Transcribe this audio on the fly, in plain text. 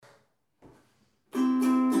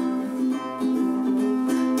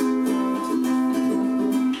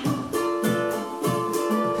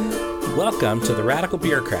Welcome to The Radical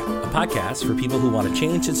Bureaucrat, a podcast for people who want to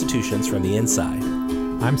change institutions from the inside.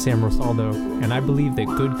 I'm Sam Rosaldo, and I believe that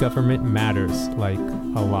good government matters, like,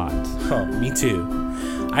 a lot. Oh, me too.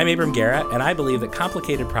 I'm Abram Garrett, and I believe that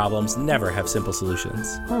complicated problems never have simple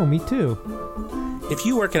solutions. Oh, me too. If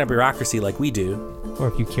you work in a bureaucracy like we do, or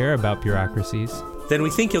if you care about bureaucracies, then we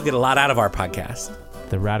think you'll get a lot out of our podcast.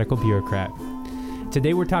 The Radical Bureaucrat.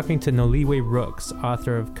 Today we're talking to Noliwe Rooks,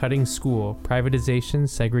 author of Cutting School, Privatization,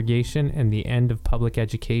 Segregation, and the End of Public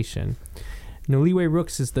Education. Noliwe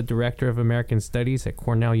Rooks is the Director of American Studies at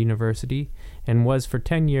Cornell University and was for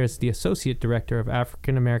 10 years the Associate Director of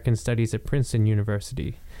African American Studies at Princeton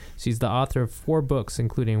University. She's the author of 4 books,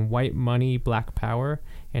 including White Money, Black Power,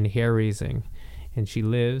 and Hair Raising, and she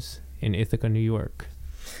lives in Ithaca, New York.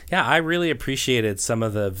 Yeah, I really appreciated some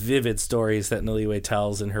of the vivid stories that Noliwe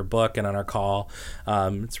tells in her book and on our call.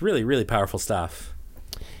 It's really, really powerful stuff.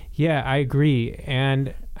 Yeah, I agree.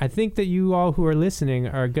 And I think that you all who are listening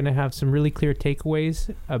are going to have some really clear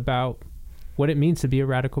takeaways about what it means to be a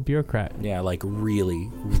radical bureaucrat. Yeah, like really,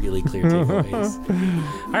 really clear takeaways.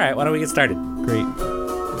 All right, why don't we get started? Great.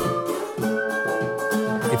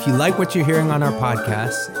 If you like what you're hearing on our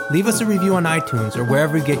podcast, leave us a review on iTunes or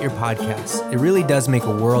wherever you get your podcasts. It really does make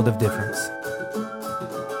a world of difference.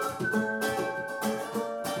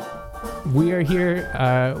 We are here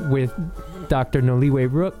with Dr.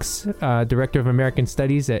 Noliwe Rooks, Director of American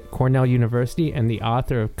Studies at Cornell University and the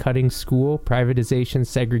author of Cutting School, Privatization,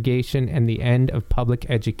 Segregation, and the End of Public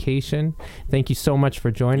Education. Thank you so much for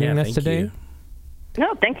joining us today. You.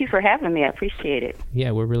 No, thank you for having me. I appreciate it.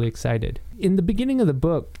 Yeah, we're really excited. In the beginning of the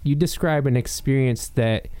book, you describe an experience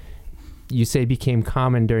that you say became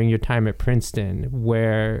common during your time at Princeton,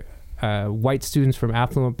 where white students from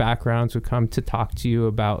affluent backgrounds would come to talk to you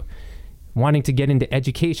about wanting to get into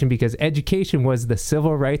education because education was the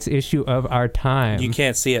civil rights issue of our time. You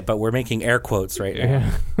can't see it, but we're making air quotes right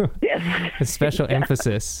now. Yeah. Yes. A special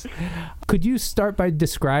emphasis. Could you start by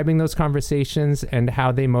describing those conversations and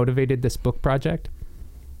how they motivated this book project?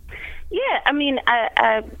 Yeah, I mean,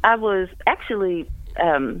 I was actually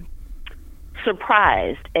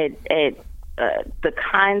surprised at the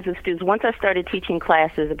kinds of students. Once I started teaching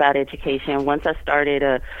classes about education, once I started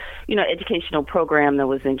a educational program that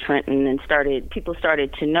was in Trenton, and people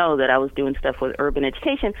started to know that I was doing stuff with urban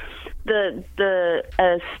education, the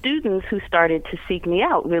students who started to seek me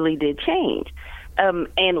out really did change.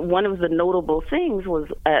 And one of the notable things was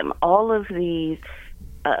all of these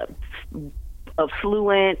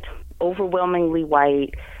affluent, overwhelmingly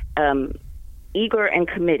white, eager and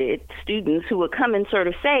committed students who would come and sort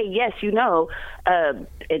of say, yes,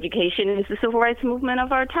 education is the civil rights movement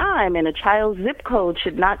of our time, and a child's zip code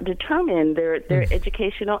should not determine their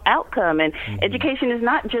educational outcome, and education is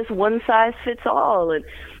not just one size fits all, and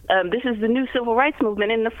this is the new civil rights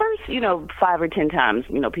movement. And the first, 5 or 10 times,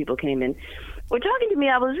 people came in were talking to me,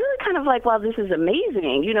 I was really kind of like, wow, this is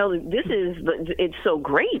amazing. It's so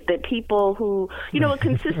great that people who, would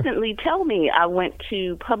consistently tell me. I went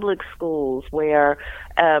to public schools where,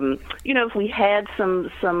 if we had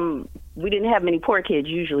some, we didn't have many poor kids,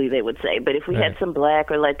 usually they would say, but if we had some Black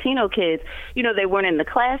or Latino kids, they weren't in the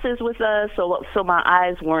classes with us, so my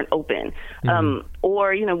eyes weren't open.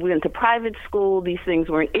 Or, we went to private school, these things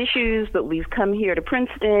weren't issues, but we've come here to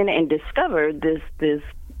Princeton and discovered this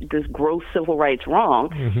gross civil rights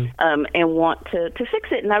wrong, and want to fix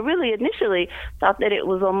it. And I really initially thought that it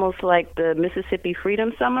was almost like the Mississippi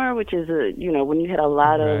Freedom Summer, which is when you had a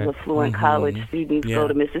lot of affluent college students go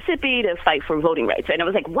to Mississippi to fight for voting rights. And it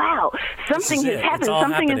was like, wow, something has happened.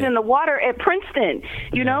 Something is in the water at Princeton,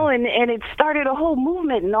 and it started a whole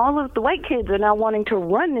movement, and all of the white kids are now wanting to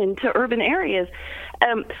run into urban areas.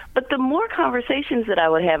 But the more conversations that I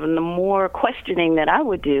would have and the more questioning that I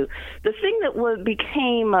would do, the thing that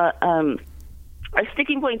became a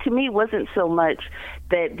sticking point to me wasn't so much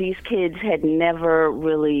that these kids had never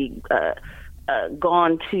really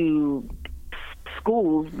gone to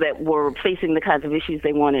schools that were facing the kinds of issues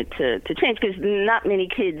they wanted to change, because not many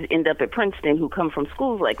kids end up at Princeton who come from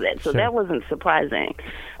schools like that. So that wasn't surprising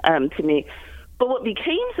to me. But what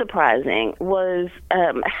became surprising was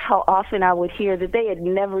how often I would hear that they had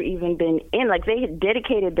never even been they had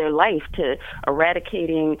dedicated their life to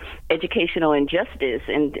eradicating educational injustice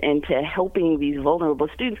and to helping these vulnerable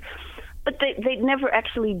students. But they'd never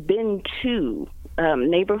actually been to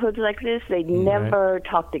neighborhoods like this. They'd never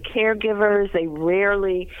talked to caregivers. They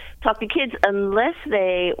rarely talked to kids unless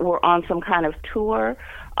they were on some kind of tour,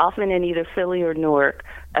 often in either Philly or Newark,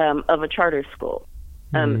 of a charter school.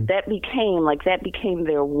 That became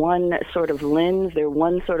their one sort of lens, their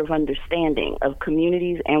one sort of understanding of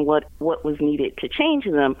communities and what was needed to change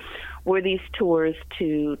them, were these tours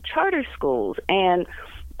to charter schools. And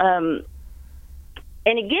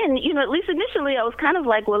again, at least initially I was kind of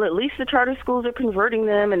like, well, at least the charter schools are converting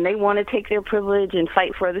them and they want to take their privilege and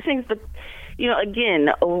fight for other things. But, again,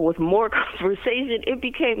 with more conversation, it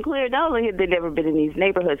became clear not only had they never been in these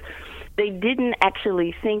neighborhoods, they didn't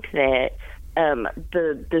actually think that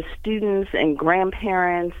the students and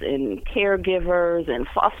grandparents and caregivers and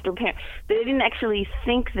foster parents, they didn't actually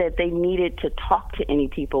think that they needed to talk to any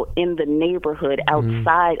people in the neighborhood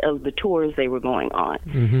outside of the tours they were going on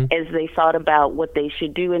as they thought about what they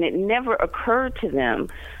should do. And it never occurred to them,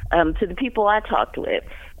 to the people I talked with,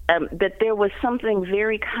 that there was something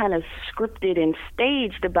very kind of scripted and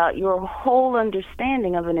staged about your whole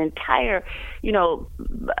understanding of an entire,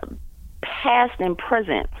 past and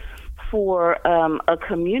present for a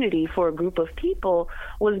community, for a group of people,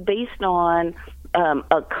 was based on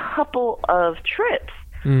a couple of trips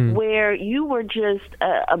where you were just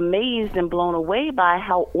amazed and blown away by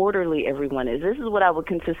how orderly everyone is. This is what I would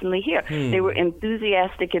consistently hear. They were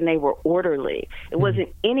enthusiastic and they were orderly. It wasn't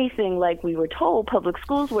anything like we were told public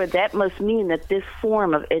schools were. That must mean that this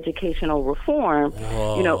form of educational reform,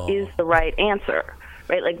 is the right answer.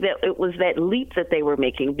 Right, like that, it was that leap that they were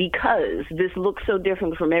making because this looks so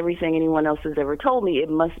different from everything anyone else has ever told me. It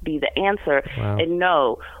must be the answer. Wow. And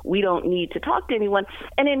no, we don't need to talk to anyone.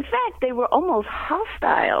 And in fact, they were almost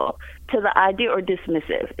hostile to the idea, or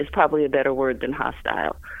dismissive is probably a better word than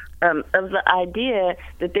hostile, of the idea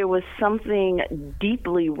that there was something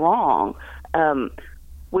deeply wrong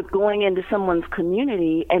with going into someone's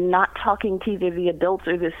community and not talking to either the adults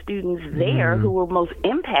or the students there who were most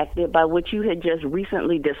impacted by what you had just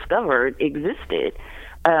recently discovered existed.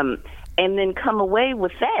 And then come away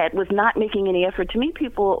with that, with not making any effort to meet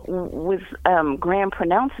people with grand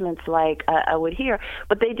pronouncements like I would hear,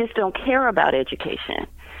 but they just don't care about education.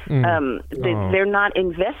 They're not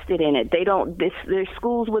invested in it. They don't. Their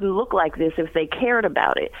schools wouldn't look like this if they cared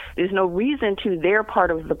about it. There's no reason to. They're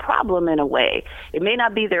part of the problem in a way. It may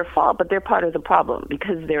not be their fault, but they're part of the problem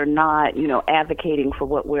because they're not, advocating for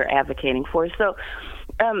what we're advocating for. So,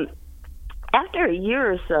 after a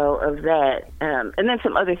year or so of that, and then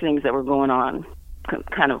some other things that were going on,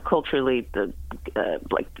 kind of culturally, the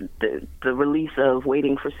release of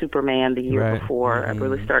Waiting for Superman the year before I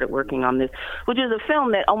really started working on this, which is a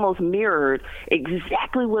film that almost mirrored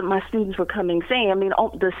exactly what my students were saying. I mean,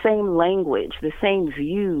 the same language, the same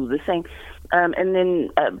view, the same. And then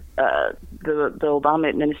the Obama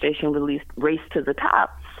administration released Race to the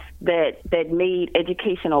Top, that made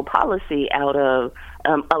educational policy out of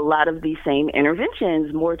a lot of these same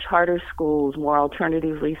interventions, more charter schools, more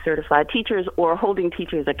alternatively certified teachers, or holding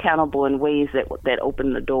teachers accountable in ways that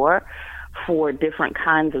open the door for different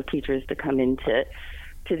kinds of teachers to come into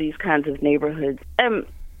these kinds of neighborhoods.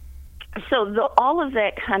 So all of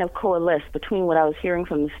that kind of coalesced between what I was hearing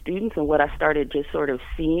from the students and what I started just sort of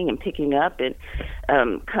seeing and picking up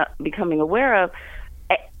and becoming aware of.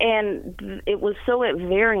 And it was so at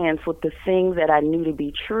variance with the thing that I knew to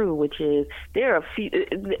be true, which is there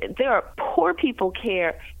are poor people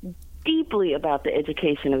care deeply about the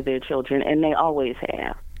education of their children, and they always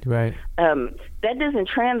have. Right. That doesn't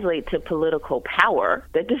translate to political power.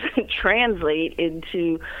 That doesn't translate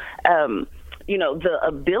into the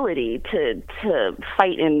ability to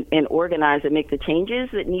fight and organize and make the changes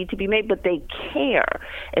that need to be made, but they care.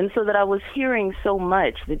 And so that I was hearing so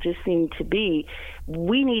much that just seemed to be,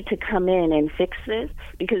 we need to come in and fix this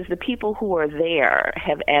because the people who are there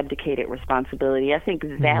have abdicated responsibility. I think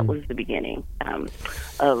that was the beginning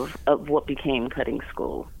of what became Cutting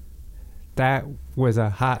School. That was a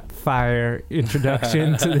hot fire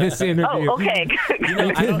introduction to this interview. Oh, okay.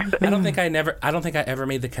 I don't think I ever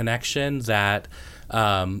made the connection that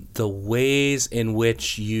the ways in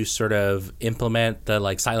which you sort of implement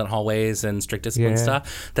the silent hallways and strict discipline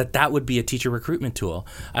stuff, that would be a teacher recruitment tool.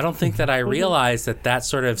 I don't think that I realized that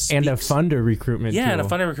sort of speaks, and a funder recruitment tool. Yeah, and a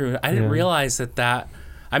funder recruitment. I didn't realize that.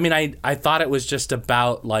 I mean, I thought it was just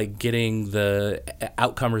about getting the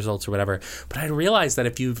outcome results or whatever, but I realized that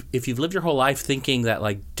if you've lived your whole life thinking that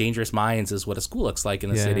Dangerous Minds is what a school looks like in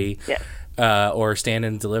the city, or Stand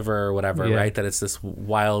and Deliver or whatever, right? That it's this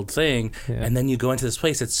wild thing, and then you go into this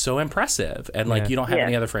place, it's so impressive, and you don't have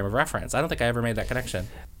any other frame of reference. I don't think I ever made that connection.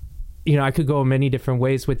 I could go many different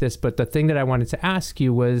ways with this, but the thing that I wanted to ask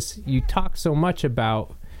you was, you talk so much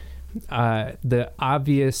about the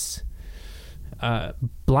obvious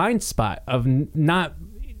blind spot of not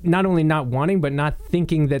only not wanting, but not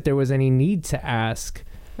thinking that there was any need to ask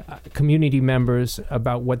community members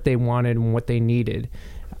about what they wanted and what they needed.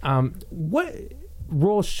 What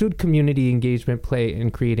role should community engagement play in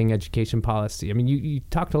creating education policy? I mean, you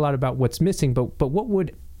talked a lot about what's missing, but what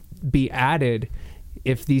would be added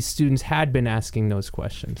if these students had been asking those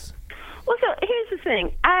questions? Well, so here's the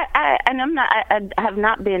thing. I have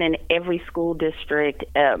not been in every school district,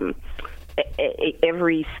 every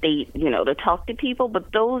state, to talk to people,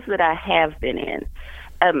 but those that I have been in,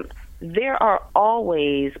 there are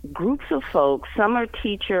always groups of folks. Some are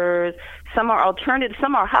teachers, some are alternative,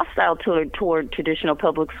 some are hostile toward traditional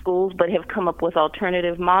public schools, but have come up with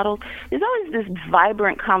alternative models. There's always this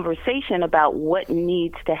vibrant conversation about what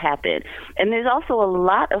needs to happen. And there's also a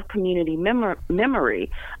lot of community memory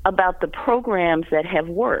about the programs that have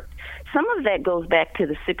worked. Some of that goes back to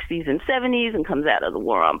the 60s and 70s and comes out of the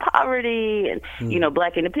war on poverty and,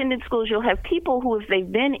 Black independent schools. You'll have people who, if they've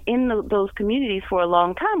been in those communities for a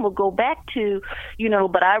long time, will go back to,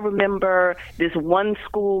 but I remember this one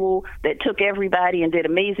school that took everybody and did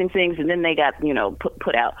amazing things, and then they got,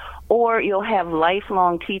 put out. Or you'll have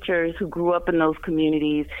lifelong teachers who grew up in those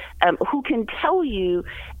communities who can tell you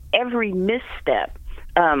every misstep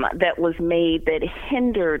that was made that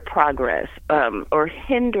hindered progress or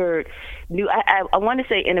hindered new. I want to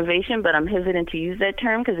say innovation, but I'm hesitant to use that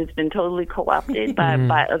term because it's been totally co-opted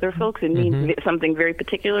by other folks. It means something very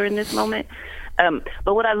particular in this moment.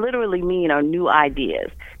 But what I literally mean are new ideas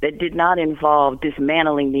that did not involve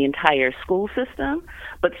dismantling the entire school system,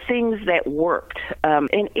 but things that worked.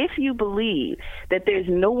 And if you believe that there's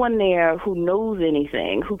no one there who knows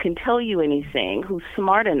anything, who can tell you anything, who's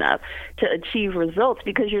smart enough to achieve results,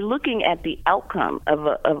 because you're looking at the outcome of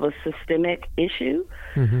a systemic issue,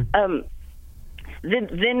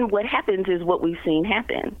 then what happens is what we've seen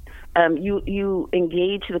happen. You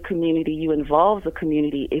engage the community, you involve the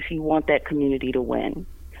community if you want that community to win.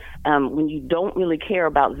 When you don't really care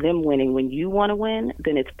about them winning, when you want to win,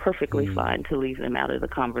 then it's perfectly fine to leave them out of the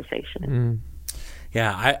conversation.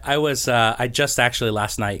 Yeah, I just actually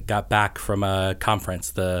last night got back from a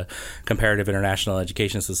conference, the Comparative International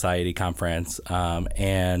Education Society conference,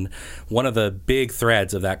 and one of the big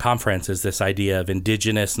threads of that conference is this idea of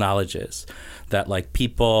indigenous knowledges, that like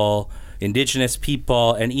indigenous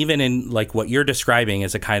people, and even in like what you're describing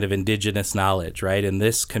as a kind of indigenous knowledge, right? In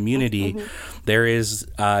this community, there is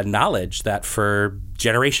knowledge that for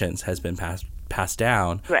generations has been passed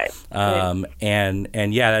down. Right.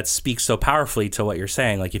 And that speaks so powerfully to what you're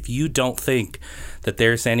saying. Like if you don't think that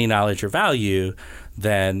there's any knowledge or value,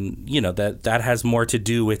 then that has more to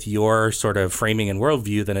do with your sort of framing and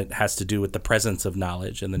worldview than it has to do with the presence of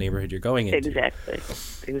knowledge in the neighborhood you're going into. Exactly.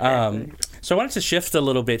 So I wanted to shift a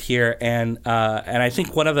little bit here, and I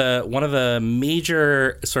think one of the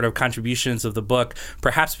major sort of contributions of the book,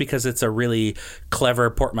 perhaps because it's a really clever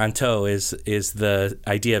portmanteau, is the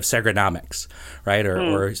idea of segronomics, right?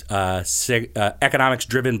 Or economics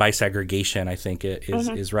driven by segregation, I think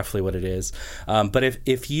is roughly what it is. But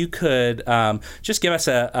if you could just give us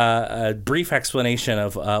a brief explanation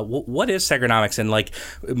of what is segronomics, and like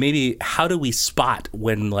maybe how do we spot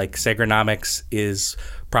when like segronomics is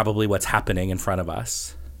probably what's happening in front of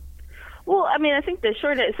us? Well, I mean, I think the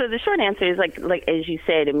short answer is like as you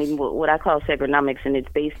said. I mean, what I call segronomics, and it's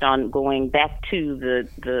based on going back to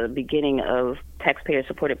the beginning of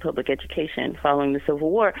taxpayer-supported public education following the Civil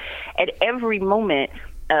War. At every moment,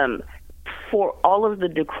 for all of the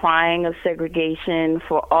decrying of segregation,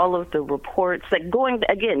 for all of the reports, like going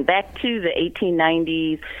again back to the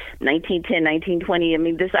 1890s, 1910, 1920. I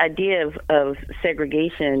mean, this idea of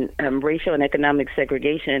segregation, racial and economic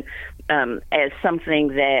segregation, as something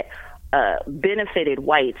that benefited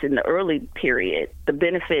whites in the early period. The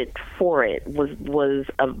benefit for it was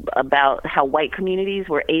about how white communities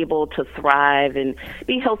were able to thrive and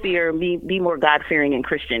be healthier, be more God-fearing and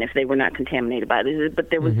Christian if they were not contaminated by this. But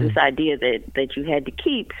there was this idea that you had to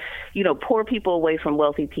keep, poor people away from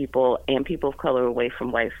wealthy people and people of color away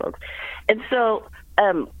from white folks. And so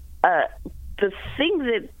the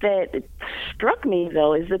thing that struck me,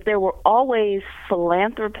 though, is that there were always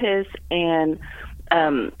philanthropists and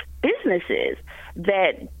businesses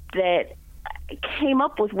that came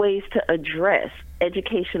up with ways to address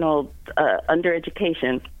educational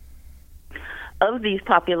undereducation of these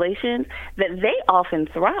populations, that they often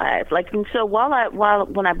thrive. Like, and so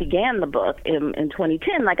when I began the book in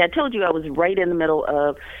 2010, like I told you, I was right in the middle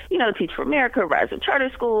of, Teach for America, Rise of Charter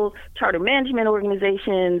Schools, charter management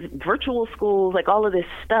organizations, virtual schools, like all of this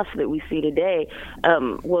stuff that we see today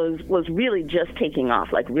was really just taking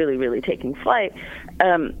off, like really, really taking flight.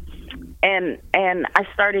 And I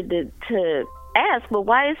started to ask, well,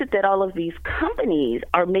 why is it that all of these companies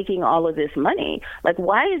are making all of this money? Like,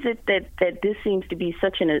 why is it that this seems to be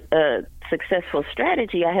such a successful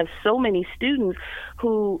strategy? I have so many students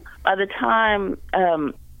who, by the time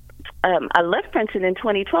I left Princeton in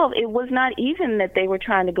 2012, it was not even that they were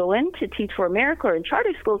trying to go into Teach for America or in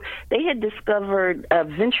charter schools. They had discovered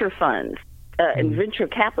venture funds and venture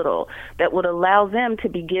capital that would allow them to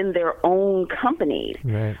begin their own companies.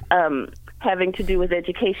 Right. Having to do with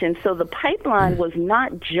education. So the pipeline was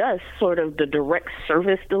not just sort of the direct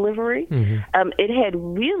service delivery. It had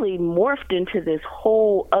really morphed into this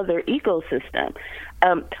whole other ecosystem.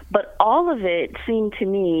 But all of it seemed to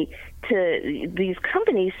me these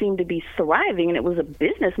companies seemed to be thriving, and it was a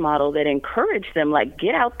business model that encouraged them, like,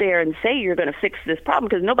 get out there and say you're going to fix this problem,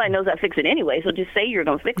 because nobody knows how to fix it anyway, so just say you're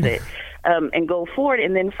going to fix it, and go forward,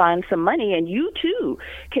 and then find some money, and you too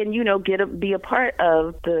can, be a part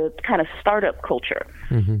of the kind of startup culture.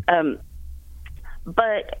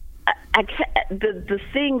 But the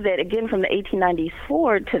thing that, again, from the 1890s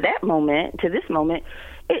forward to this moment,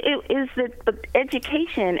 it is that the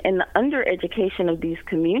education and the undereducation of these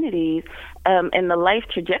communities and the life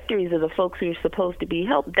trajectories of the folks who are supposed to be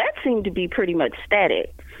helped, that seemed to be pretty much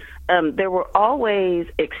static. There were always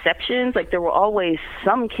exceptions, like there were always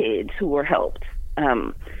some kids who were helped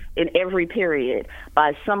in every period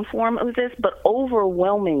by some form of this, but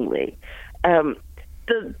overwhelmingly,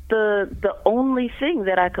 the only thing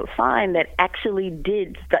that I could find that actually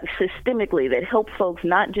did that systemically, that helped folks,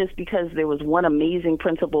 not just because there was one amazing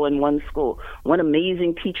principal in one school, one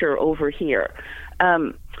amazing teacher over here,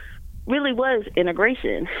 really was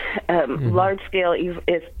integration, large scale,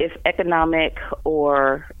 if economic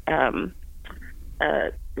or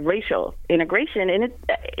racial integration, and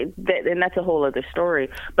and that's a whole other story.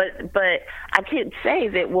 But I can't say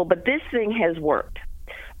that. Well, but this thing has worked.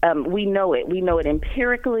 We know it. We know it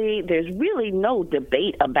empirically. There's really no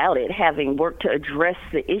debate about it having worked to address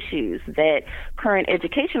the issues that current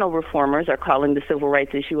educational reformers are calling the civil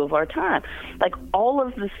rights issue of our time. Like all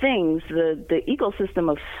of the things, the ecosystem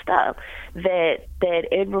of stuff that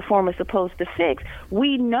ed reform is supposed to fix,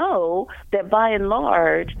 we know that by and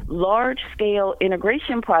large-scale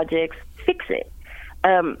integration projects fix it.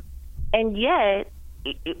 And yet,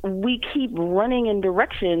 we keep running in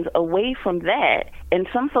directions away from that, and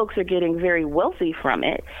some folks are getting very wealthy from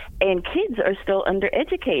it, and kids are still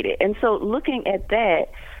undereducated. And so looking at that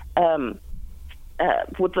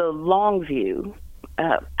with a long view,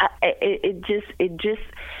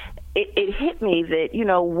 it hit me that,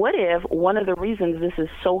 what if one of the reasons this is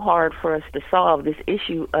so hard for us to solve, this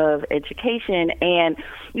issue of education and,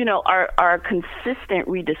 our consistent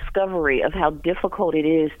rediscovery of how difficult it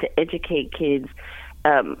is to educate kids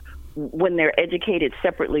when they're educated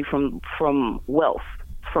separately from wealth,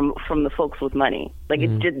 from the folks with money. Like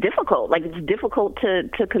it's just difficult. Like it's difficult to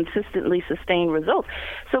consistently sustain results.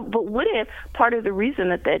 So, but what if part of the reason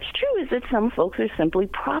that that's true is that some folks are simply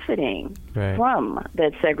profiting from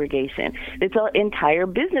that segregation? It's an entire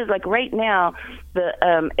business. Like right now, the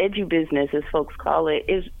edu business, as folks call it,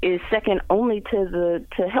 is second only to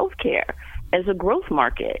healthcare as a growth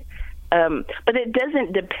market. But it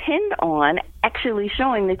doesn't depend on actually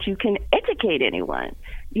showing that you can educate anyone.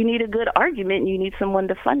 You need a good argument, and you need someone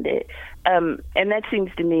to fund it. And that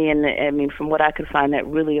seems to me, and I mean, from what I could find, that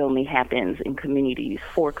really only happens in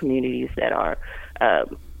for communities that are,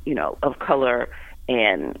 of color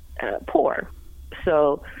and poor.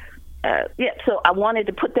 So, so I wanted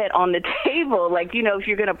to put that on the table. Like, if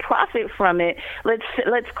you're going to profit from it,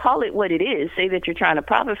 let's call it what it is. Say that you're trying to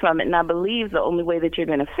profit from it. And I believe the only way that you're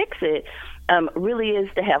going to fix it really is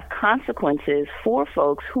to have consequences for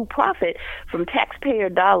folks who profit from taxpayer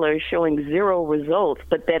dollars showing zero results,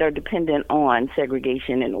 but that are dependent on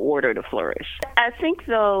segregation in order to flourish. I think,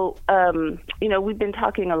 though, we've been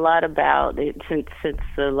talking a lot about it since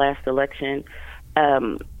the last election.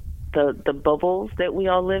 The bubbles that we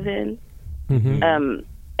all live in, since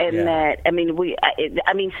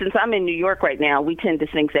I'm in New York right now, we tend to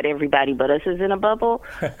think that everybody but us is in a bubble,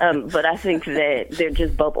 but I think that they're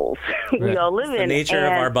just bubbles we all live in. The nature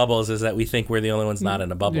of our bubbles is that we think we're the only ones not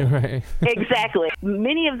in a bubble. Right. Exactly.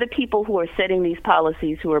 Many of the people who are setting these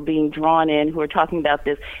policies, who are being drawn in, who are talking about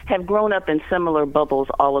this, have grown up in similar bubbles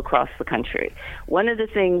all across the country. One of the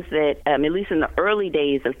things that, at least in the early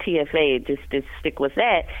days of TFA, just to stick with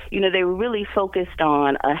that, they were really focused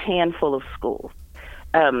on a handful of schools.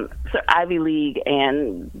 So Ivy League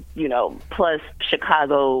and, plus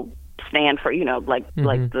Chicago, Stanford, like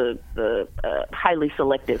the highly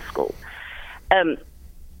selective schools.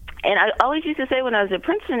 And I always used to say when I was at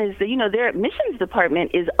Princeton is that, their admissions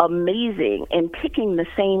department is amazing in picking the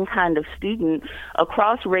same kind of student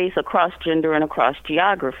across race, across gender, and across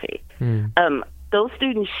geography. Those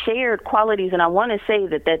students shared qualities, and I want to say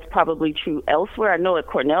that that's probably true elsewhere. I know at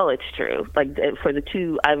Cornell it's true, like for the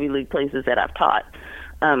two Ivy League places that I've taught.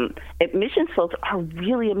 Admissions folks are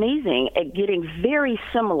really amazing at getting very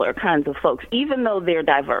similar kinds of folks, even though they're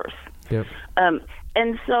diverse. Yep.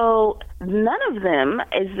 And so none of them,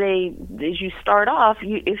 as you start off,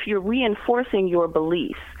 if you're reinforcing your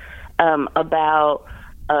beliefs about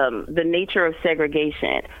the nature of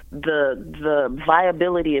segregation, the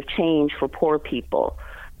viability of change for poor people,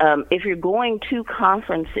 if you're going to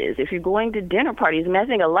conferences, if you're going to dinner parties, I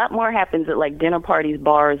think a lot more happens at like dinner parties,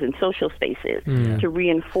 bars, and social spaces to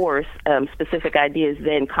reinforce specific ideas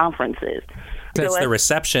than conferences. It's the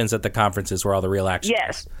receptions at the conferences where all the real action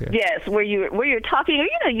is. Yes, where you're talking,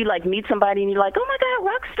 or you like meet somebody and you're like, oh my God,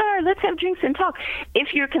 rock star, let's have drinks and talk.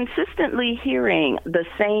 If you're consistently hearing the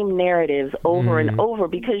same narratives over and over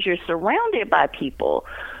because you're surrounded by people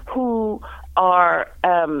who are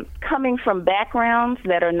coming from backgrounds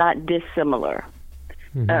that are not dissimilar.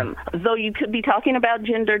 Though you could be talking about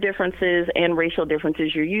gender differences and racial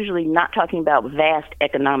differences, you're usually not talking about vast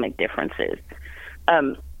economic differences.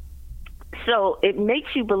 So it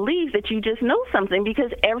makes you believe that you just know something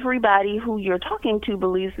because everybody who you're talking to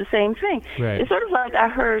believes the same thing. Right. It's sort of like I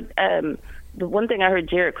heard the one thing I heard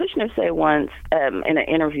Jared Kushner say once in an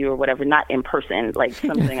interview or whatever, not in person, like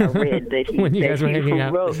something I read that he, when you guys were hanging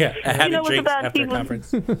out. wrote. Yeah, having drinks after a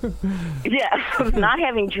conference. Yeah, not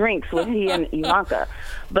having drinks with he and Ivanka.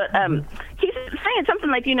 But he's saying something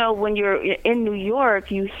like, when you're in New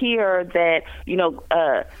York, you hear that,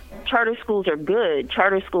 charter schools are good.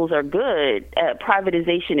 Charter schools are good.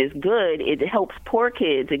 Privatization is good. It helps poor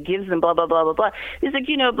kids. It gives them blah, blah, blah, blah, blah. He's like,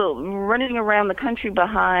 but running around the country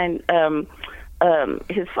behind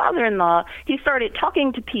his father-in-law, he started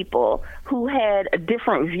talking to people who had a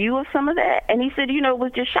different view of some of that. And he said, it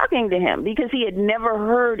was just shocking to him because he had never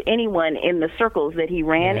heard anyone in the circles that he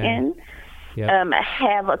ran in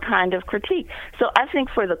have a kind of critique. So I think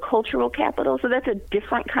for the cultural capital, so that's a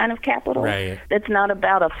different kind of capital. Right. That's not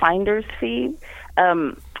about a finder's fee.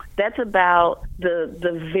 That's about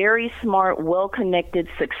the very smart, well-connected,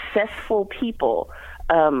 successful people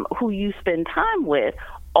who you spend time with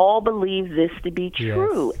all believe this to be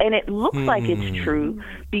true. And it looks like it's true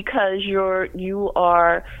because you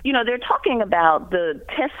are, they're talking about the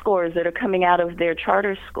test scores that are coming out of their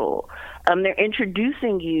charter school. They're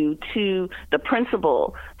introducing you to the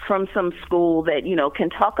principal from some school that, can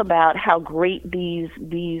talk about how great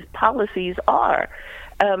these policies are.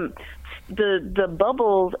 The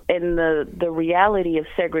bubbles and the reality of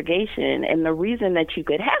segregation and the reason that you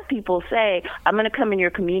could have people say, I'm going to come in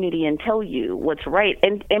your community and tell you what's right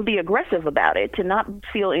and be aggressive about it, to not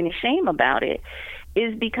feel any shame about it,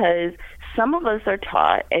 is because some of us are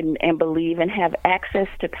taught and believe and have access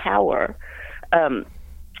to power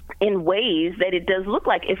in ways that it does look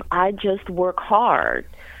like if I just work hard,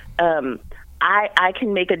 I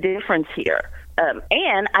can make a difference here.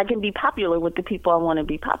 And I can be popular with the people I want to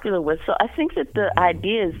be popular with. So I think that the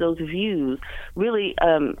ideas, those views, really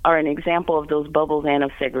are an example of those bubbles and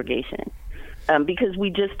of segregation. Because we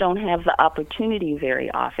just don't have the opportunity very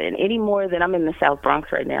often, any more than I'm in the South Bronx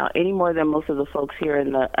right now, any more than most of the folks here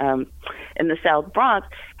in the South Bronx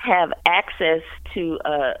have access to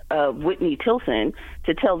Whitney Tilson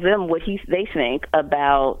to tell them what they think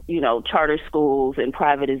about, charter schools and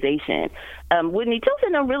privatization. Whitney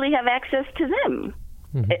Tilson don't really have access to them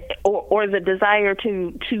or the desire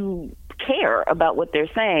to care about what they're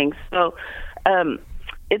saying. So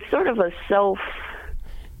it's sort of a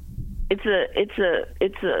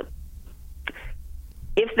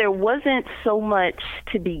if there wasn't so much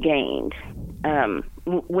to be gained,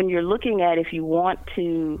 when you're looking at if you want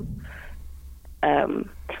to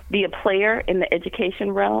be a player in the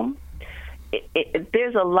education realm,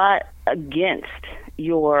 there's a lot against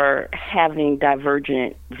your having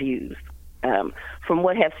divergent views from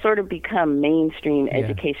what have sort of become mainstream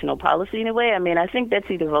educational policy in a way. I mean, I think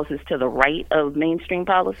Betsy DeVos is to the right of mainstream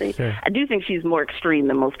policy. Sure. I do think she's more extreme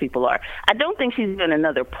than most people are. I don't think she's in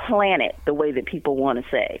another planet the way that people want to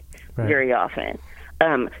say very often.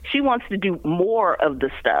 She wants to do more of the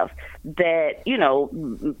stuff that,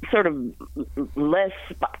 sort of less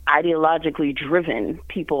ideologically driven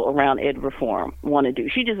people around ed reform want to do.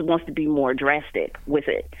 She just wants to be more drastic with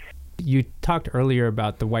it. You talked earlier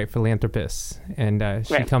about the white philanthropists, and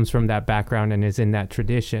she comes from that background and is in that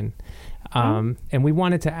tradition. And we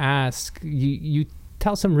wanted to ask, you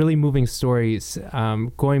tell some really moving stories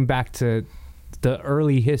going back to the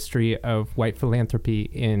early history of white philanthropy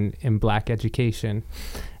in Black education.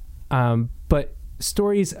 But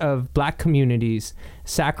stories of Black communities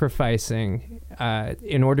sacrificing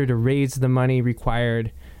in order to raise the money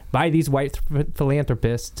required by these white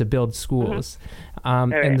philanthropists to build schools.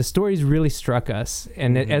 And the stories really struck us.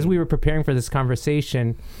 And as we were preparing for this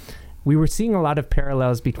conversation, we were seeing a lot of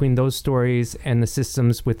parallels between those stories and the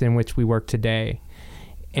systems within which we work today.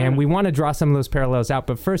 And we want to draw some of those parallels out.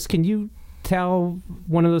 But first, can you tell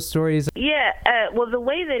one of those stories? Yeah, well, the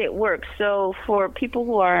way that it works, so for people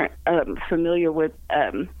who aren't familiar with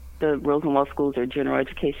the Rosenwald Schools or General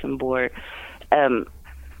Education Board,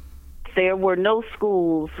 there were no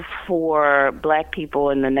schools for black people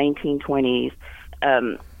in the 1920s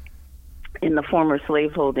in the former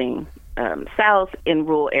slaveholding South in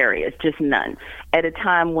rural areas, just none. At a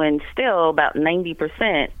time when still about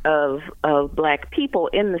 90% of black people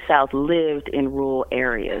in the South lived in rural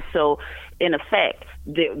areas. So in effect,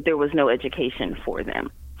 there was no education for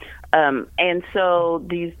them. And so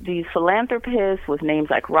these philanthropists with names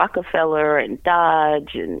like Rockefeller and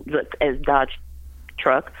Dodge, and as Dodge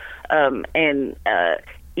Truck, and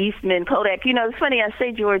Eastman, Kodak. You know, it's funny, I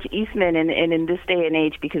say George Eastman, and in this day and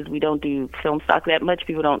age, because we don't do film stock that much,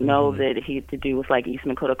 people don't know that he had to do with like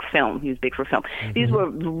Eastman, Kodak film. He was big for film. These were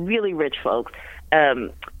really rich folks.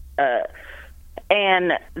 And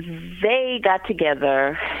they got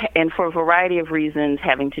together, and for a variety of reasons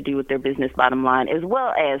having to do with their business bottom line, as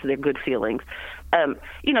well as their good feelings, said,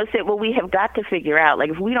 well, we have got to figure out,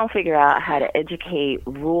 like, if we don't figure out how to educate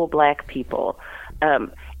rural black people,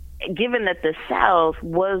 given that the South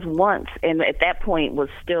was once, and at that point was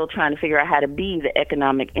still trying to figure out how to be the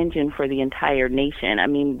economic engine for the entire nation. I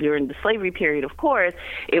mean, during the slavery period, of course,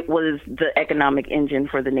 it was the economic engine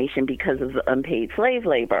for the nation because of the unpaid slave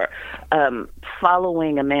labor.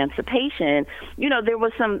 Following emancipation, there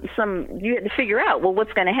was some you had to figure out, well,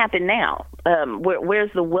 what's going to happen now?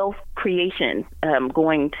 Where's the wealth creation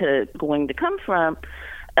going to come from?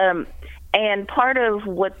 And part of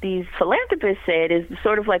what these philanthropists said is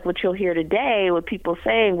sort of like what you'll hear today with people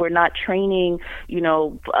saying we're not training,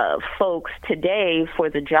 folks today for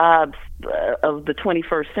the jobs of the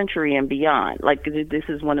 21st century and beyond. Like this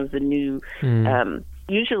is one of the new,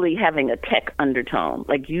 usually having a tech undertone,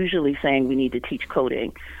 like usually saying we need to teach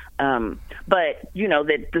coding. But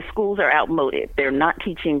that the schools are outmoded. They're not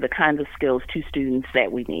teaching the kinds of skills to students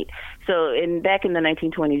that we need. So back in the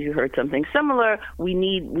 1920s, you heard something similar. We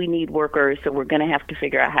need workers, so we're going to have to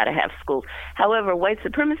figure out how to have schools. However, white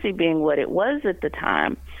supremacy being what it was at the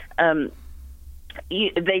time,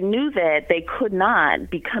 they knew that they could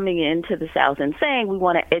not be coming into the South and saying we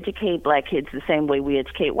want to educate black kids the same way we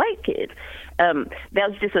educate white kids. That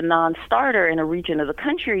was just a non-starter in a region of the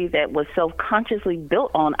country that was self-consciously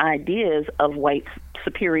built on ideas of white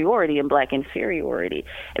superiority and black inferiority,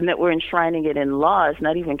 and that we're enshrining it in laws,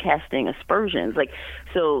 not even casting aspersions. Like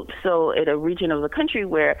so in a region of the country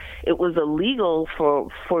where it was illegal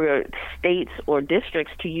for states or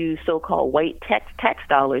districts to use so-called white tax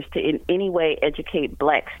dollars to in any way educate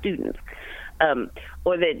black students,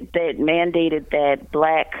 or that mandated that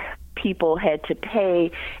black people had to pay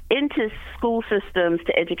into school systems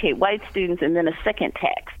to educate white students and then a second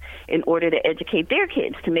tax in order to educate their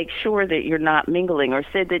kids, to make sure that you're not mingling, or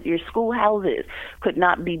said that your schoolhouses could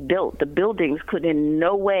not be built. The buildings could in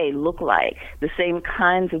no way look like the same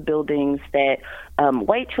kinds of buildings that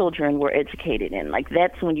white children were educated in. Like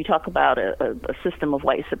that's when you talk about a system of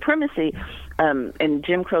white supremacy and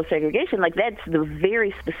Jim Crow segregation, like that's the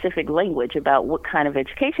very specific language about what kind of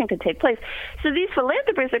education could take place. So these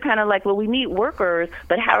philanthropists are kind of like, well, we need workers,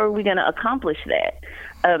 but how are we going to accomplish that?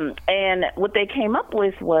 And what they came up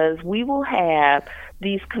with was we will have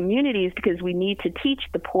these communities, because we need to teach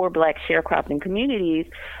the poor black sharecropping communities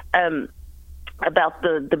about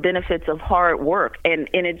the benefits of hard work. And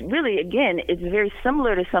it's really, again, it's very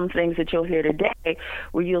similar to some things that you'll hear today,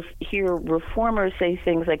 where you'll hear reformers say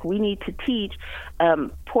things like we need to teach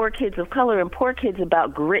poor kids of color and poor kids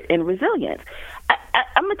about grit and resilience.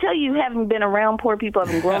 I'm going to tell you, having been around poor people,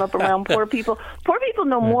 having grown up around poor people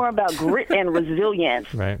know more about grit and resilience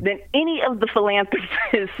than any of the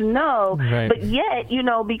philanthropists know. Right. But yet,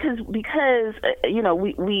 because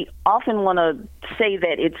we often want to say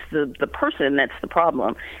that it's the person that's the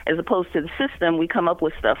problem, as opposed to the system. We come up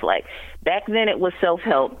with stuff like, back then it was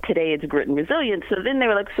self-help, today it's grit and resilience. So then they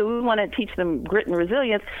were like, so we want to teach them grit and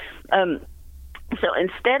resilience. So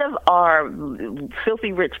instead of our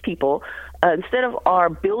filthy rich people, instead of our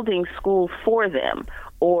building schools for them,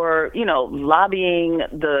 or lobbying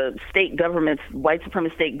the state governments, white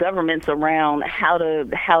supremacist state governments, around how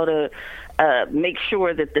to make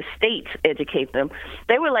sure that the states educate them,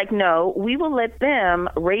 they were like, no, we will let them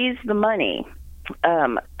raise the money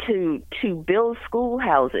to build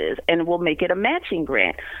schoolhouses, and we'll make it a matching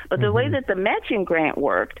grant. But the way that the matching grant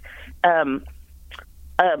worked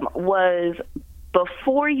was,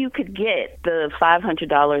 before you could get the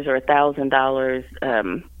 $500 or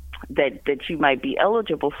 $1,000 that you might be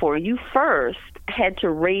eligible for, you first had to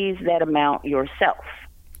raise that amount yourself.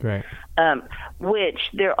 Right. Which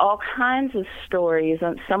there are all kinds of stories,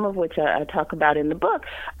 some of which I talk about in the book,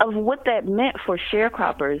 of what that meant for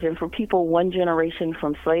sharecroppers and for people one generation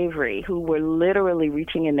from slavery who were literally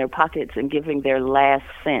reaching in their pockets and giving their last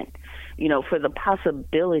cent, for the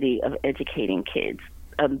possibility of educating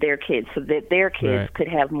their kids, so that their kids could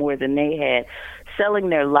have more than they had, selling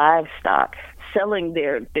their livestock, selling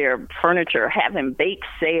their furniture, having bake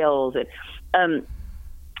sales,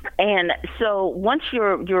 and so once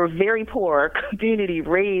your very poor community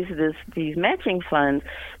raised these matching funds,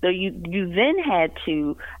 though you then had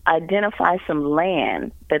to identify some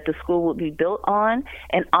land that the school would be built on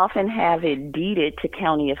and often have it deeded to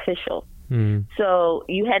county officials. So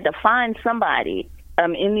you had to find somebody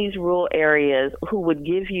in these rural areas who would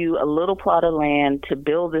give you a little plot of land to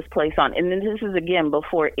build this place on. And then this is, again,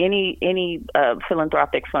 before any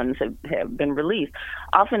philanthropic funds have been released.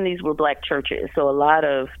 Often these were black churches. So a lot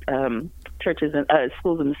of churches and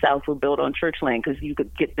schools in the South were built on church land because you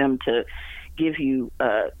could get them to give you,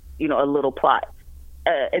 a little plot.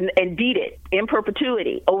 And deed it in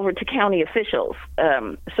perpetuity over to county officials.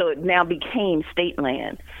 So it now became state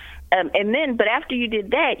land. But after you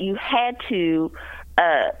did that, you had to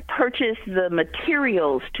purchase the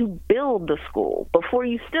materials to build the school before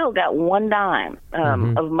you still got one dime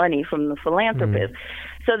of money from the philanthropist.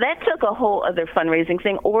 So that took a whole other fundraising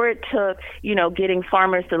thing, or it took, getting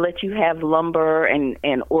farmers to let you have lumber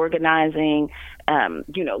and organizing,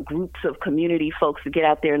 groups of community folks to get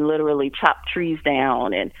out there and literally chop trees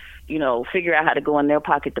down and, figure out how to go in their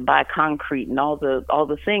pocket to buy concrete and all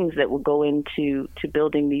the things that would go into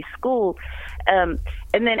building these schools. And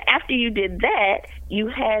then after you did that, you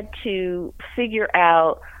had to figure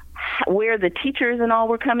out where the teachers and all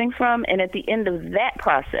were coming from, and at the end of that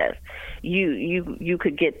process, you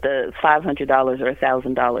could get the $500 or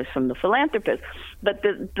 $1,000 from the philanthropist. But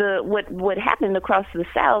what happened across the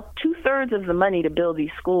South, 2/3 of the money to build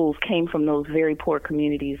these schools came from those very poor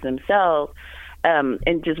communities themselves.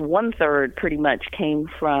 And just 1/3 pretty much came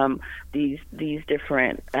from these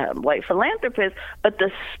different white philanthropists. But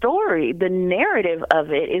the narrative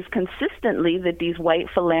of it is consistently that these white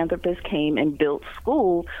philanthropists came and built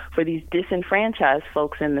schools for these disenfranchised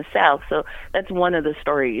folks in the South. So that's one of the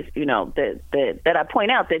stories, that I point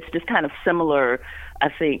out that's just kind of similar, I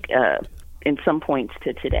think, in some points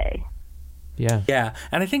to today. Yeah.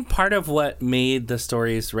 And I think part of what made the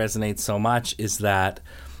stories resonate so much is that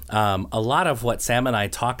a lot of what Sam and I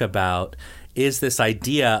talk about is this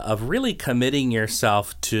idea of really committing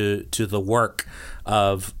yourself to the work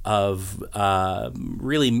of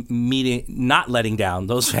really not letting down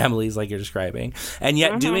those families like you're describing, and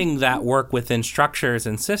yet doing that work within structures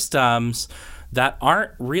and systems that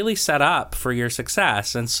aren't really set up for your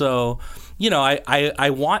success. And so, I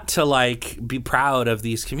want to be proud of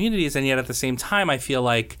these communities, and yet at the same time, I feel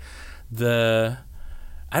like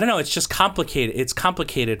I don't know, it's just complicated. It's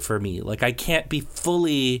complicated for me. I can't be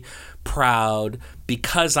fully proud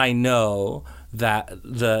because I know that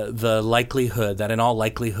the likelihood that in all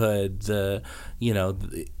likelihood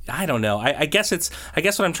I don't know. I guess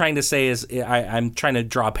what I'm trying to say is I'm trying to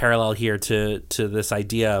draw a parallel here to this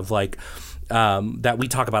idea of that we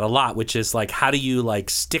talk about a lot, which is how do you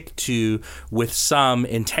stick to with some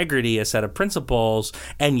integrity a set of principles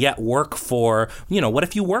and yet work for, what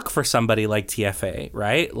if you work for somebody like TFA,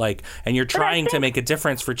 right? And you're trying to make a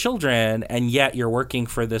difference for children and yet you're working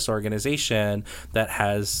for this organization that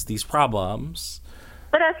has these problems.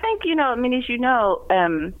 But I think,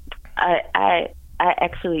 I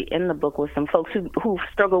actually in the book with some folks who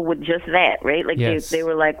struggle with just that, right? They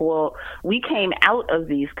were like, well, we came out of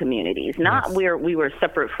these communities, not where we were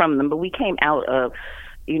separate from them, but we came out of,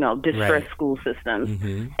 distressed school systems.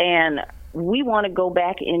 And we want to go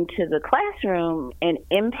back into the classroom and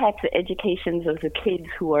impact the educations of the kids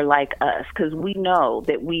who are like us, because we know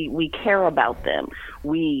that we care about them.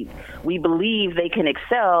 We believe they can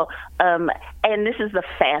excel, and this is the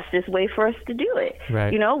fastest way for us to do it.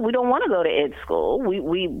 Right. We don't want to go to ed school.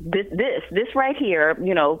 This right here,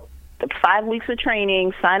 5 weeks of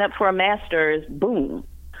training, sign up for a master's, boom.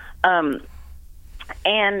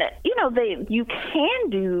 And you can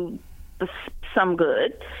do some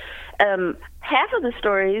good. Half of the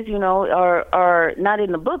stories, are not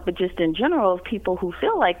in the book, but just in general of people who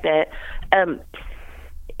feel like that.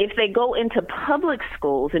 If they go into public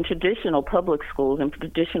schools and traditional public schools and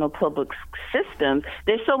traditional public systems,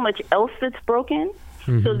 there's so much else that's broken,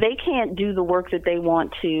 so they can't do the work that they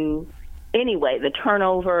want to anyway. The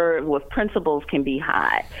turnover with principals can be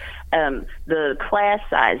high. the class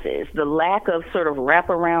sizes, the lack of sort of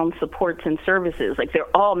wraparound supports and services. Like,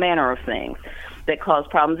 they're all manner of things that cause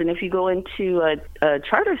problems. And if you go into a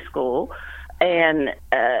charter school and,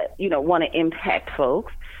 want to impact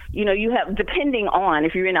folks, you have, depending on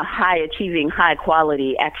if you're in a high achieving, high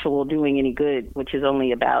quality, actual doing any good, which is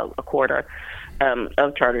only about a quarter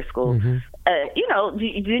of charter schools,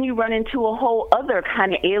 then you run into a whole other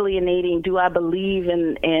kind of alienating, do I believe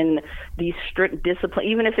in these strict discipline,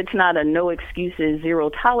 even if it's not a no excuses, zero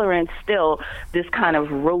tolerance, still this kind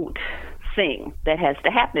of rote thing that has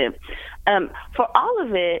to happen. For all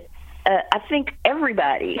of it, I think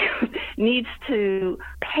everybody needs to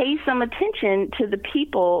pay some attention to the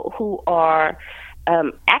people who are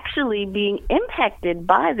actually being impacted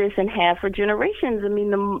by this and have for generations. I mean,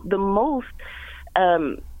 the most,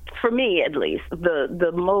 for me at least,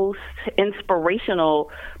 the most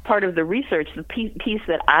inspirational part of the research, the piece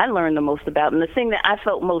that I learned the most about, and the thing that I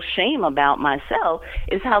felt most shame about myself,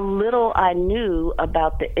 is how little I knew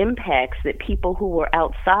about the impacts that people who were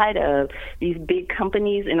outside of these big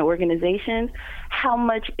companies and organizations, how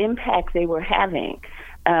much impact they were having.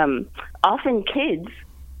 Often kids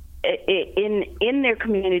in their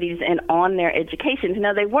communities and on their educations.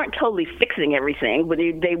 Now, they weren't totally fixing everything, but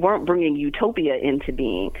they weren't bringing utopia into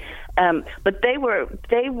being. But they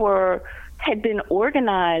had been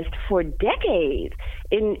organized for decades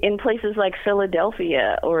in places like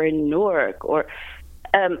Philadelphia or in Newark or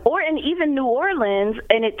in even New Orleans,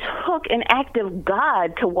 and it took an act of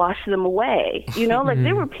God to wash them away.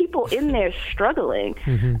 There were people in there struggling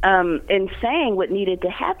and saying what needed to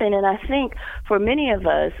happen. And I think for many of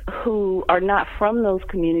us who are not from those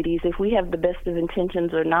communities, if we have the best of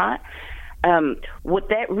intentions or not, what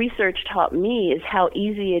that research taught me is how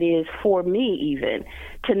easy it is for me even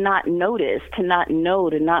to not notice, to not know,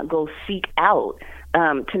 to not go seek out,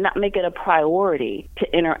 to not make it a priority to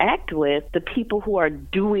interact with the people who are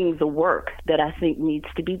doing the work that I think needs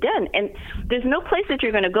to be done. And there's no place that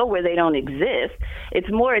you're going to go where they don't exist. It's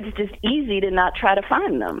just easy to not try to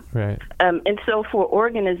find them. Right. And so for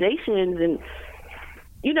organizations and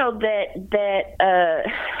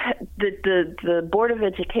the Board of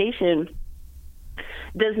Education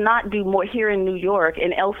does not do more here in New York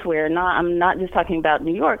and elsewhere. I'm not just talking about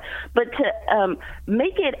New York, but to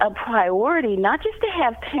make it a priority, not just to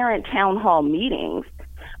have parent town hall meetings,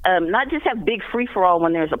 not just have big free-for-all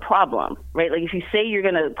when there's a problem, right? Like if you say you're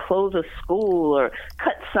going to close a school or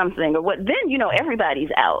cut something or what, then,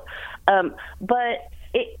 everybody's out. But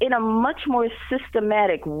in a much more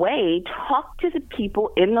systematic way, talk to the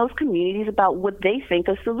people in those communities about what they think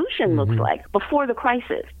a solution looks like before the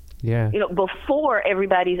crisis. Yeah. Before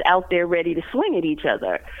everybody's out there ready to swing at each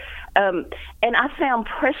other. And I found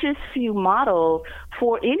precious few models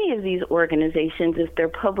for any of these organizations, if they're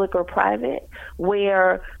public or private,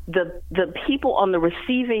 where the people on the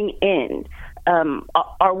receiving end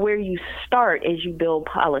are where you start as you build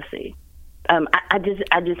policy. I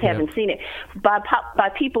just haven't seen it by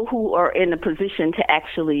people who are in a position to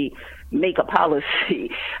actually make a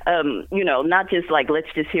policy, not just like,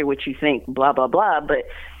 let's just hear what you think, blah, blah, blah. But,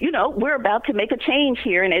 we're about to make a change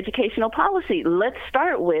here in educational policy. Let's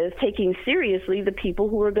start with taking seriously the people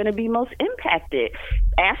who are going to be most impacted.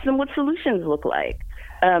 Ask them what solutions look like.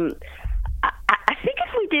 I think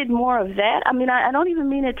if we did more of that, I mean, I don't even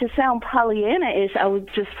mean it to sound Pollyanna-ish. I was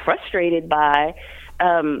just frustrated by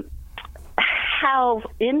how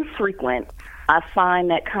infrequent I find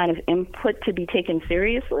that kind of input to be taken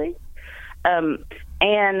seriously.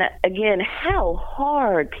 And again, how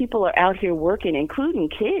hard people are out here working, including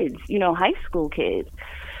kids, high school kids,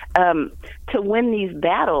 to win these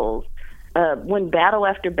battles, win battle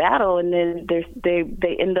after battle, and then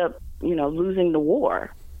they end up, losing the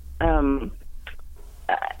war. And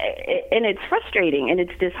it's frustrating and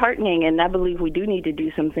it's disheartening, and I believe we do need to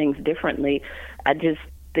do some things differently. I just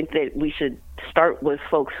think that we should start with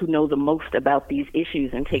folks who know the most about these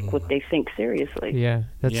issues and take what they think seriously. Yeah,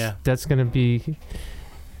 that's going to be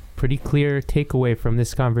pretty clear takeaway from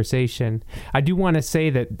this conversation. I do want to say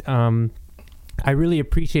that I really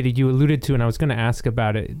appreciated, you alluded to, and I was going to ask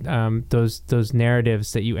about it, those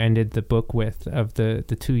narratives that you ended the book with of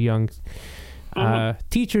the two young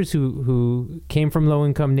teachers who came from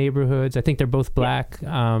low-income neighborhoods. I think they're both Black,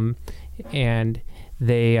 and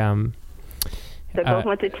they both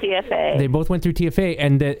went to TFA. They both went through TFA,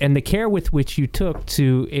 and the care with which you took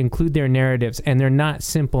to include their narratives, and they're not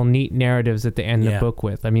simple, neat narratives at the end of the book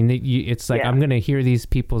with. I mean, it's like, I'm going to hear these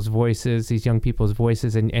people's voices, these young people's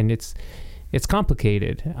voices, and it's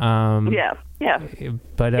complicated. Yeah.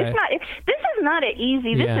 But it's not. This is not an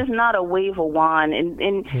easy. This is not a wave a wand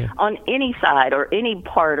on any side or any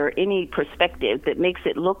part or any perspective that makes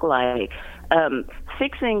it look like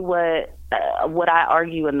fixing what I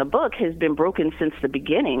argue in the book has been broken since the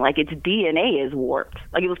beginning. Like its DNA is warped.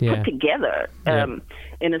 Like it was put together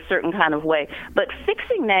in a certain kind of way. But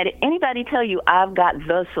fixing that, anybody tell you I've got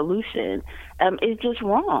the solution is just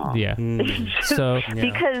wrong. Yeah.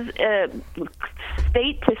 Because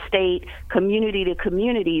state to state, community to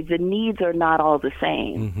community, the needs are not all the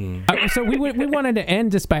same. So we wanted to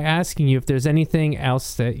end just by asking you if there's anything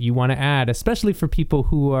else that you want to add, especially for people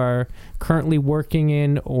who are currently working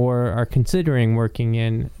in or are considering working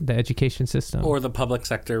in the education system. Or the public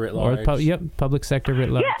sector writ large. Public sector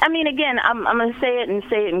writ large. Yeah, I mean, again, I'm going to say it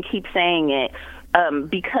and keep saying it.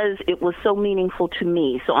 Because it was so meaningful to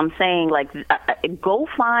me. So I'm saying, like, go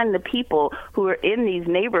find the people who are in these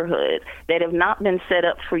neighborhoods that have not been set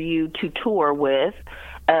up for you to tour with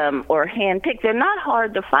or handpick. They're not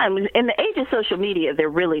hard to find. In the age of social media, they're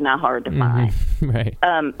really not hard to find. Right.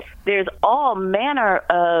 There's all manner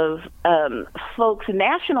of folks,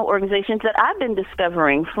 national organizations that I've been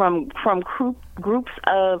discovering from groups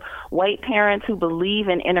of white parents who believe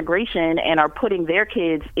in integration and are putting their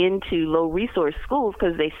kids into low resource schools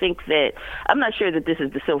because they think that, I'm not sure that this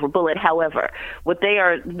is the silver bullet. However, what they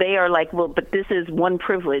are like, well, but this is one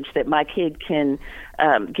privilege that my kid can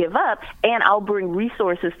give up, and I'll bring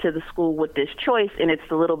resources to the school with this choice, and it's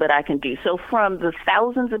the little bit I can do. So from the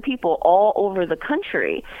thousands of people all over the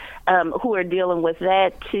country who are dealing with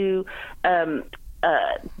that to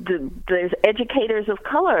there's educators of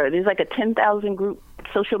color. There's like a 10,000 group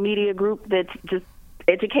social media group that's just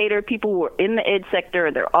educator people who are in the ed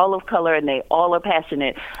sector. They're all of color and they all are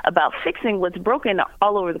passionate about fixing what's broken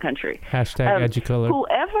all over the country. #educolor.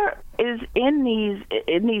 Whoever is in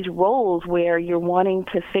these roles where you're wanting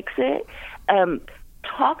to fix it,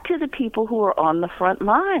 talk to the people who are on the front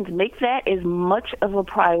lines. Make that as much of a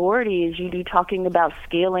priority as you do talking about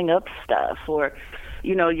scaling up stuff or,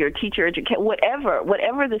 your teacher education,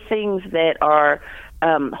 whatever the things that are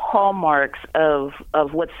hallmarks of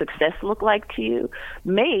what success look like to you.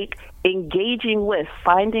 Make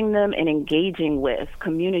finding them and engaging with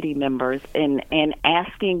community members and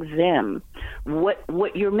asking them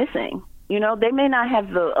what you're missing. They may not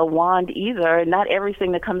have a wand either, and not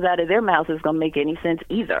everything that comes out of their mouth is going to make any sense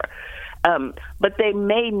either. But they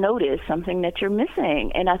may notice something that you're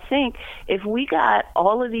missing. And I think if we got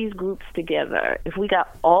all of these groups together, if we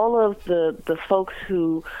got all of the folks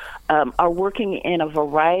who are working in a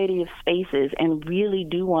variety of spaces and really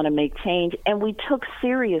do want to make change, and we took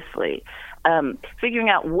seriously figuring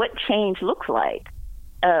out what change looks like,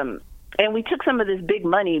 and we took some of this big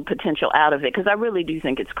money potential out of it, because I really do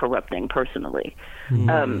think it's corrupting personally.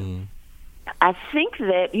 I think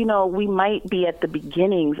that, we might be at the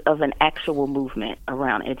beginnings of an actual movement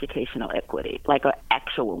around educational equity, like an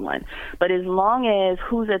actual one. But as long as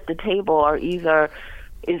who's at the table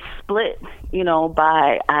is split,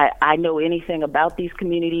 by I know anything about these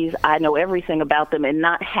communities, I know everything about them, and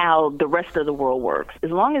not how the rest of the world works.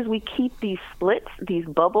 As long as we keep these splits, these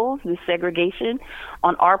bubbles, this segregation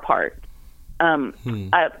on our part, I'm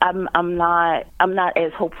not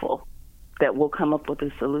as hopeful that we'll come up with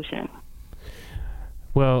a solution.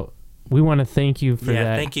 Well, we want to thank you for that.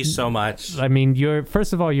 Yeah, thank you so much. I mean,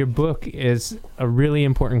 first of all, your book is a really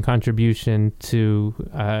important contribution to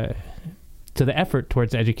the effort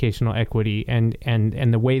towards educational equity and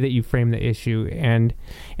the way that you frame the issue. And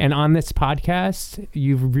on this podcast,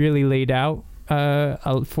 you've really laid out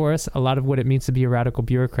for us a lot of what it means to be a radical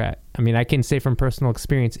bureaucrat. I mean, I can say from personal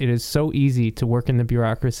experience, it is so easy to work in the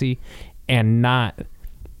bureaucracy and not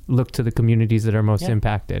look to the communities that are most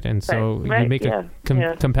impacted. And so you make a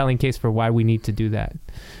compelling case for why we need to do that.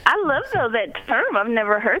 I love, though, that term. I've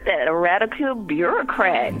never heard that. A radical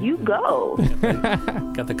bureaucrat. You go.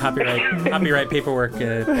 Got the copyright paperwork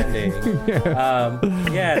pending.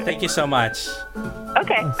 Thank you so much.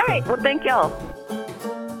 Okay. All right. Well, thank y'all.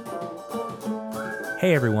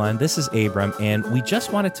 Hey everyone, this is Abram, and we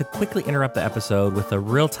just wanted to quickly interrupt the episode with a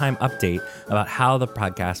real-time update about how the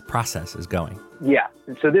podcast process is going. Yeah,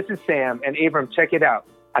 so this is Sam, and Abram, check it out.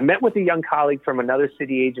 I met with a young colleague from another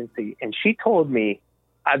city agency, and she told me,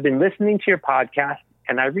 I've been listening to your podcast,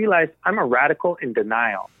 and I realized I'm a radical in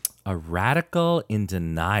denial. A radical in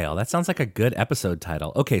denial. That sounds like a good episode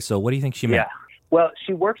title. Okay, so what do you think she meant? Yeah. Well,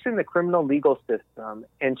 she works in the criminal legal system,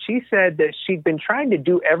 and she said that she'd been trying to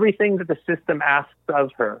do everything that the system asks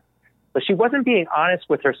of her, but she wasn't being honest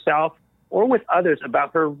with herself or with others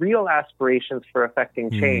about her real aspirations for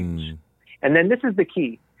affecting change. And then this is the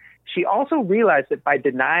key. She also realized that by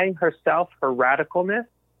denying herself her radicalness,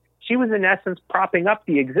 she was in essence propping up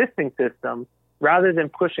the existing system rather than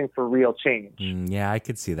pushing for real change. Yeah, I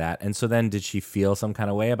could see that. And so then did she feel some kind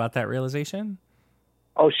of way about that realization?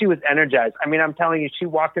 Oh, she was energized. I mean, I'm telling you, she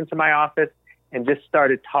walked into my office and just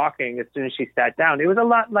started talking as soon as she sat down. It was a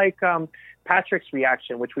lot like Patrick's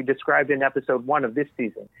reaction, which we described in episode 1 of this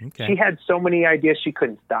season. Okay. She had so many ideas she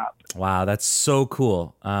couldn't stop. Wow, that's so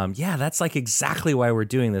cool. Yeah, that's like exactly why we're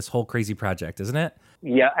doing this whole crazy project, isn't it?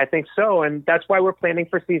 Yeah, I think so. And that's why we're planning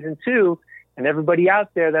for season 2. And everybody out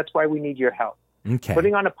there, that's why we need your help. Okay.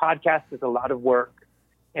 Putting on a podcast is a lot of work.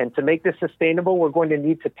 And to make this sustainable, we're going to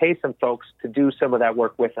need to pay some folks to do some of that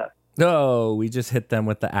work with us. Oh, we just hit them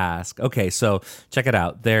with the ask. Okay, so check it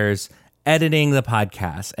out. There's editing the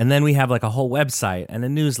podcast, and then we have like a whole website and a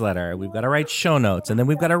newsletter. We've got to write show notes, and then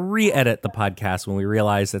we've got to re-edit the podcast when we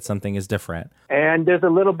realize that something is different. And there's a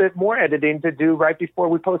little bit more editing to do right before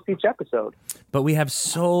we post each episode. But we have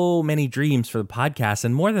so many dreams for the podcast,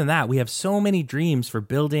 and more than that, we have so many dreams for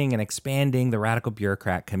building and expanding the Radical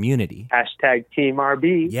Bureaucrat community. Hashtag Team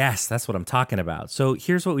RB. Yes, that's what I'm talking about. So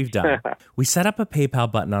here's what we've done. We set up a PayPal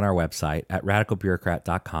button on our website at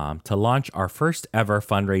radicalbureaucrat.com to launch our first ever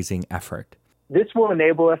fundraising effort. This will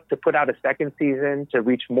enable us to put out a second season to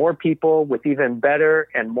reach more people with even better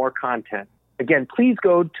and more content. Again, please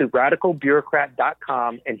go to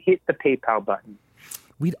radicalbureaucrat.com and hit the PayPal button.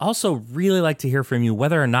 We'd also really like to hear from you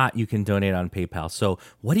whether or not you can donate on PayPal. So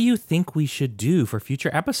what do you think we should do for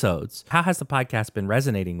future episodes? How has the podcast been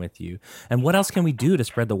resonating with you? And what else can we do to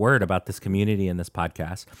spread the word about this community and this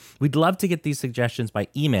podcast? We'd love to get these suggestions by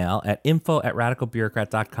email at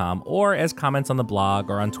info@radicalbureaucrat.com or as comments on the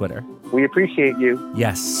blog or on Twitter. We appreciate you.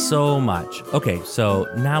 Yes, so much. Okay, so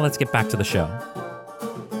now let's get back to the show.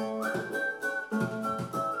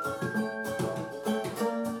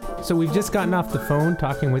 So we've just gotten off the phone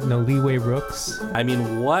talking with Noliwe Rooks. I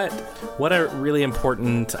mean, what a really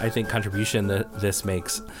important, I think, contribution that this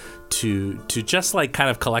makes to just like kind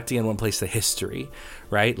of collecting in one place the history,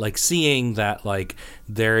 right? Like seeing that like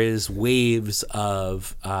there is waves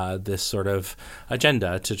of this sort of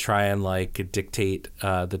agenda to try and like dictate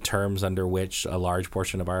the terms under which a large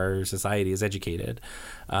portion of our society is educated,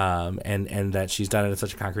 and that she's done it in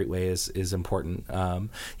such a concrete way is important.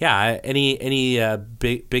 Yeah. Any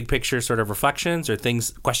big picture sort of reflections or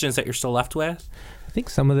questions that you're still left with? I think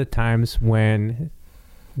some of the times when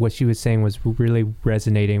what she was saying was really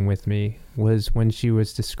resonating with me was when she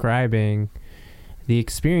was describing the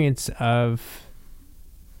experience of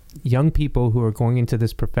young people who are going into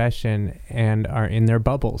this profession and are in their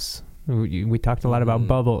bubbles. We talked a lot about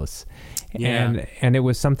bubbles. Yeah. And it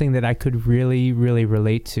was something that I could really, really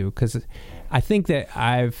relate to, because I think that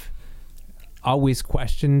I've always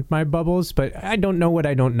questioned my bubbles, but I don't know what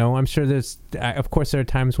I don't know. I'm sure of course there are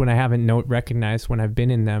times when I haven't recognized when I've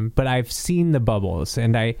been in them, but I've seen the bubbles.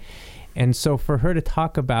 And so for her to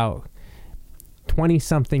talk about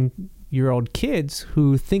 20-something-year-old kids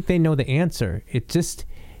who think they know the answer, it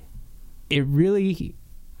really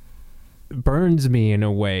burns me in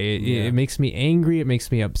a way. It makes me angry. It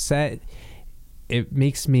makes me upset. It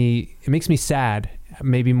makes me sad,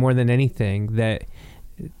 maybe more than anything, that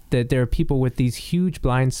there are people with these huge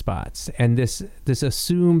blind spots and this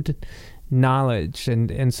assumed knowledge.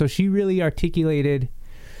 And so she really articulated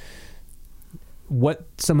what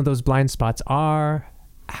some of those blind spots are,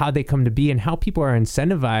 how they come to be, and how people are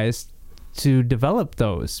incentivized to develop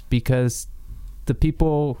those, because the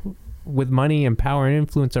people with money and power and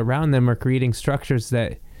influence around them are creating structures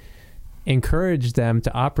that encourage them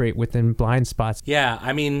to operate within blind spots. Yeah,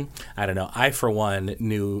 I mean, I don't know. I, for one,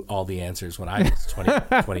 knew all the answers when I was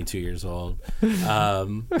 22 years old.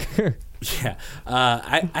 Yeah.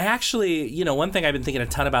 I actually, one thing I've been thinking a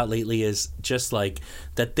ton about lately is just like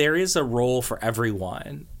that there is a role for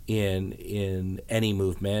everyone in any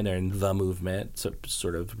movement or in the movement, so,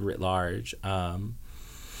 sort of writ large.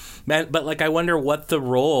 But like, I wonder what the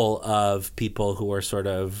role of people who are sort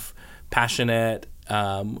of passionate,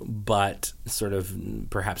 but sort of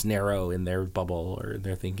perhaps narrow in their bubble or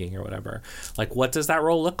their thinking or whatever. Like, what does that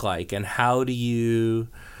role look like, and how do you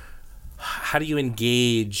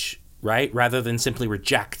engage, right, rather than simply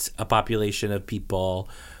reject a population of people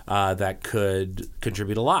that could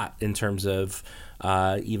contribute a lot in terms of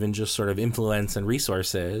even just sort of influence and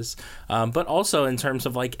resources, but also in terms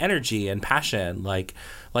of like energy and passion. Like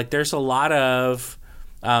there's a lot of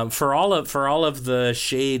for all of the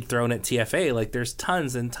shade thrown at TFA, like there's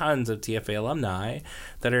tons and tons of TFA alumni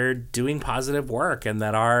that are doing positive work, and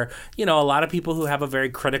that are, a lot of people who have a very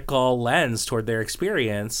critical lens toward their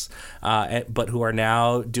experience, but who are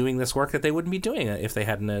now doing this work that they wouldn't be doing if they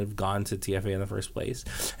hadn't have gone to TFA in the first place.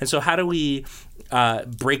 And so how do we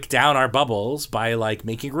break down our bubbles by like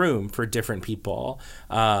making room for different people?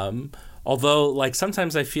 Although, like,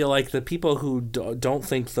 sometimes I feel like the people who don't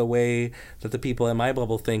think the way that the people in my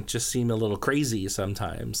bubble think just seem a little crazy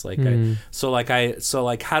sometimes. Like,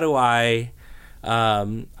 how do I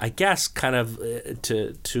guess kind of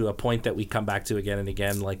to a point that we come back to again and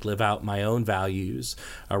again, like live out my own values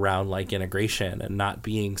around like integration and not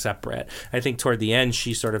being separate. I think toward the end,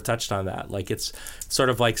 she sort of touched on that. Like, it's sort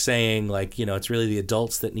of like saying like, it's really the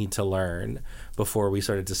adults that need to learn before we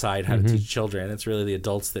sort of decide how to teach children. It's really the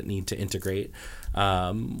adults that need to integrate,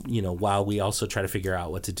 while we also try to figure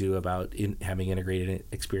out what to do about having integrated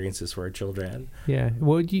experiences for our children. Yeah.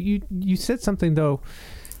 Well, you said something though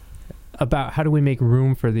about how do we make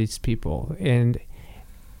room for these people, and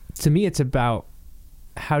to me it's about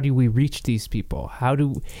how do we reach these people,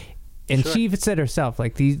 and Sure. She even said herself,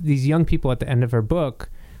 like these young people at the end of her book,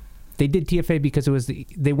 they did TFA because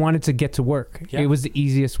they wanted to get to work. Yeah. It was the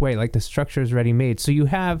easiest way, like the structure is ready made. So you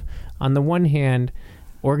have on the one hand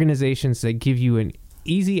organizations that give you an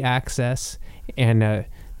easy access and a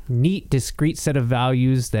neat discrete set of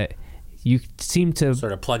values that you seem to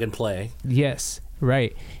sort of plug and play. Yes,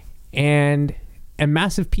 right. And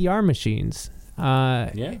massive PR machines.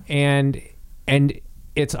 And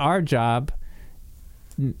it's our job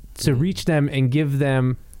to reach them and give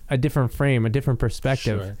them a different frame, a different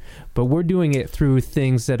perspective. Sure. But we're doing it through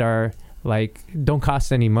things that are like, don't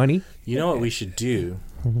cost any money. You know what we should do?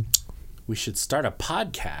 We should start a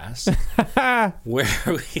podcast where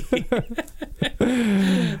we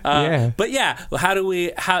but yeah,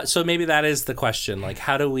 so maybe that is the question, like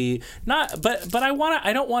how do we not, but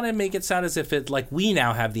I don't want to make it sound as if it like we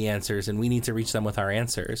now have the answers and we need to reach them with our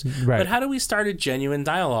answers. Right. But how do we start a genuine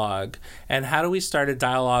dialogue, and how do we start a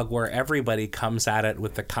dialogue where everybody comes at it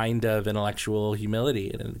with the kind of intellectual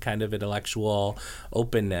humility and kind of intellectual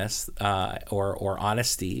openness or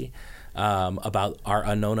honesty about our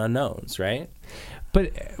unknown unknowns, right?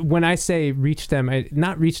 But when I say reach them,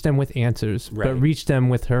 not reach them with answers, right, but reach them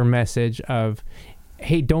with her message of,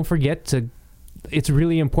 hey, don't forget it's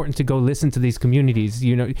really important to go listen to these communities.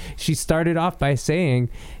 She started off by saying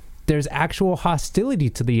there's actual hostility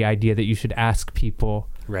to the idea that you should ask people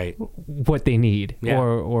right what they need,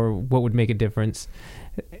 or what would make a difference.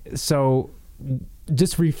 So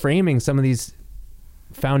just reframing some of these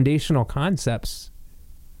foundational concepts,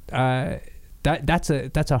 that's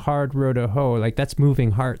a hard road to hoe. Like, that's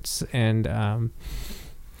moving hearts, and I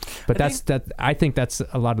think that's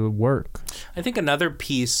a lot of the work. I think another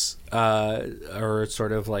piece, or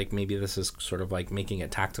sort of like, maybe this is sort of like making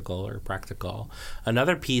it tactical or practical.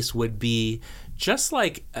 Another piece would be just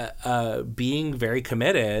like being very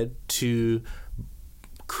committed to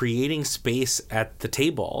creating space at the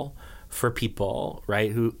table for people,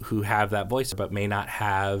 right, who have that voice but may not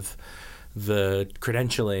have the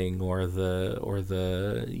credentialing or the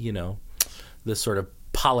the sort of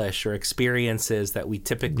polish or experiences that we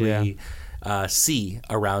typically see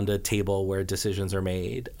around a table where decisions are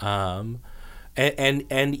made, and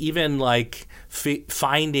even like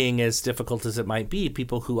finding, as difficult as it might be,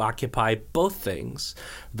 people who occupy both things,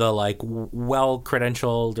 the like well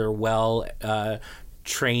credentialed or well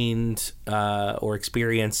trained or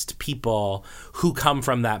experienced people who come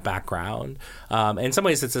from that background. In some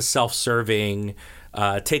ways it's a self-serving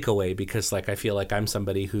takeaway, because like I feel like I'm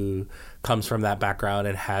somebody who comes from that background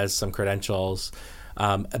and has some credentials,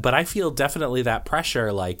 but I feel definitely that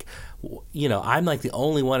pressure, like I'm like the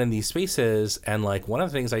only one in these spaces, and like one of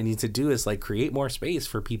the things I need to do is like create more space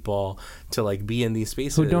for people to like be in these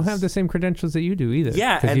spaces who don't have the same credentials that you do either.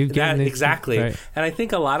 Yeah, and that exactly. Right. And I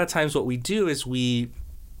think a lot of times what we do is we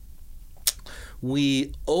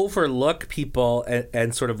overlook people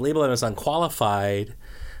and sort of label them as unqualified,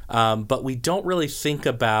 but we don't really think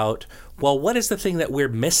about, well, what is the thing that we're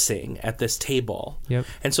missing at this table? Yep.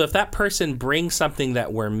 And so if that person brings something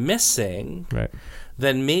that we're missing, right,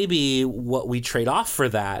 then maybe what we trade off for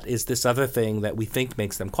that is this other thing that we think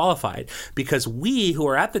makes them qualified. Because we who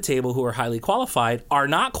are at the table, who are highly qualified, are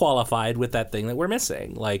not qualified with that thing that we're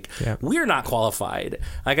missing. Like, we're not qualified.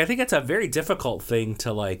 Like, I think it's a very difficult thing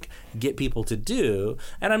to, like, get people to do.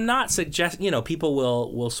 And I'm not suggesting, people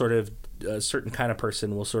will sort of, a certain kind of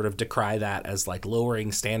person will sort of decry that as, like,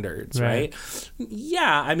 lowering standards, right?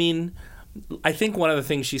 Yeah, I mean, I think one of the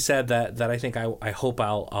things she said that I think I hope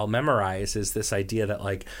I'll memorize is this idea that,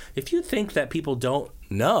 like, if you think that people don't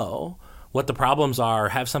know what the problems are,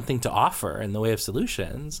 have something to offer in the way of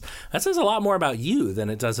solutions, that says a lot more about you than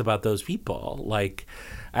it does about those people. Like,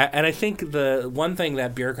 and I think the one thing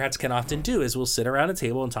that bureaucrats can often do is we'll sit around a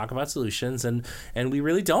table and talk about solutions, and we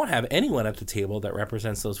really don't have anyone at the table that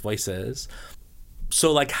represents those voices.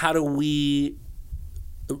 So, like, how do we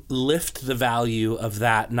lift the value of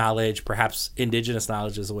that knowledge, perhaps indigenous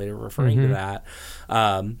knowledge is a way of referring to that,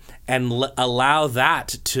 and allow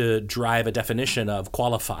that to drive a definition of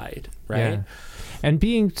qualified, right? Yeah. And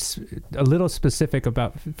being a little specific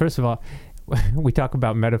about, first of all, we talk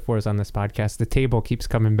about metaphors on this podcast. The table keeps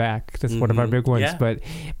coming back. That's one of our big ones. Yeah.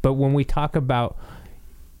 But when we talk about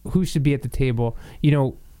who should be at the table, you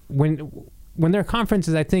know, when there are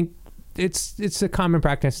conferences, I think it's a common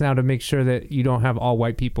practice now to make sure that you don't have all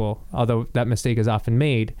white people, although that mistake is often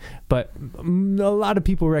made. But a lot of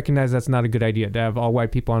people recognize that's not a good idea to have all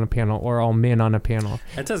white people on a panel or all men on a panel.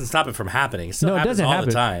 That doesn't stop it from happening. It still happens all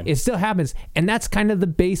the time. It still happens. And that's kind of the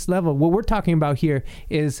base level. What we're talking about here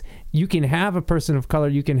is you can have a person of color,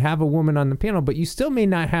 you can have a woman on the panel, but you still may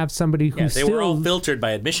not have somebody who they were all filtered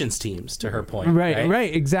by admissions teams, to her point.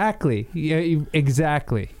 Right, exactly. Yeah,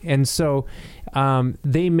 exactly. And so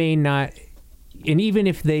they may not, and even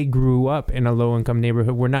if they grew up in a low-income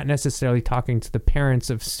neighborhood, we're not necessarily talking to the parents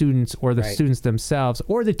of students or the students themselves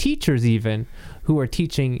or the teachers even who are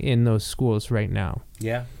teaching in those schools right now.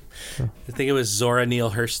 Yeah. So. I think it was Zora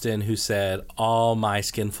Neale Hurston who said, all my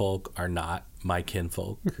skinfolk are not my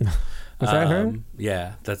kinfolk. Was that her?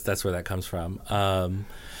 Yeah, that's where that comes from.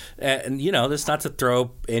 And, you know, that's not to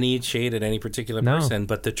throw any shade at any particular person,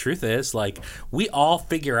 but the truth is, like, we all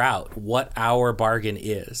figure out what our bargain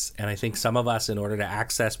is. And I think some of us, in order to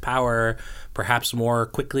access power perhaps more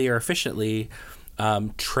quickly or efficiently,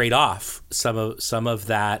 trade off some of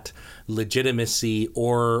that legitimacy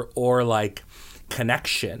or like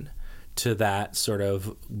connection to that sort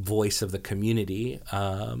of voice of the community.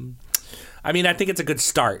 I mean, I think it's a good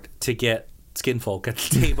start to get skinfolk at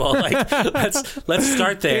the table. Like, let's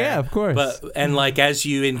start there. Yeah, of course. And like, as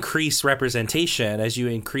you increase representation, as you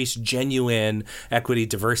increase genuine equity,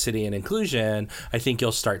 diversity, and inclusion, I think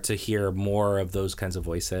you'll start to hear more of those kinds of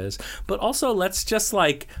voices. But also, let's just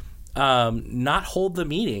like not hold the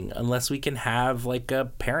meeting unless we can have like a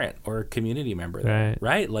parent or a community member there,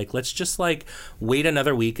 right? Like, let's just like wait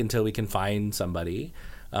another week until we can find somebody.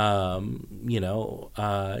 We don't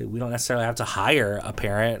necessarily have to hire a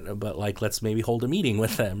parent, but like, let's maybe hold a meeting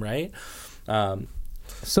with them, right?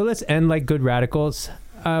 So let's end like good radicals.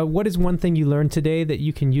 What is one thing you learned today that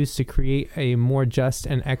you can use to create a more just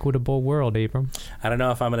and equitable world, Abram? I don't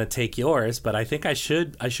know if I'm going to take yours, but I think I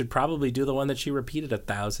should probably do the one that she repeated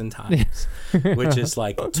 1,000 times, which is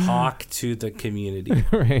like, talk to the community,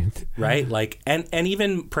 right? Like, and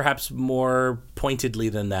even perhaps more pointedly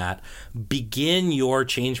than that, begin your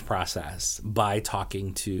change process by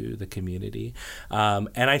talking to the community.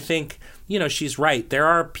 And I think, you know, she's right. There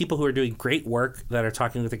are people who are doing great work that are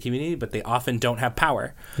talking with the community, but they often don't have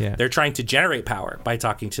power. Yeah. They're trying to generate power by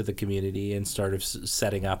talking to the community and sort of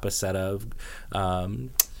setting up a set of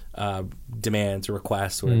demands or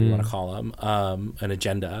requests, whatever you want to call them, an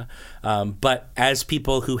agenda. But as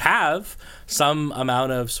people who have some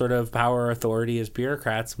amount of sort of power or authority as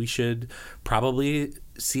bureaucrats, we should probably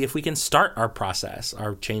see if we can start our process,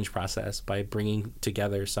 our change process, by bringing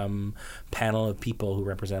together some panel of people who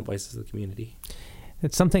represent voices of the community.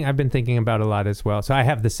 It's something I've been thinking about a lot as well. So I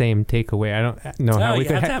have the same takeaway. I don't know how we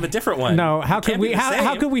could have to have a different one. No, how could we?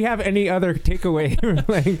 How could we have any other takeaway?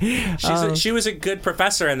 She was a good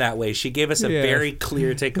professor in that way. She gave us a very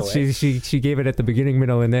clear takeaway. She gave it at the beginning,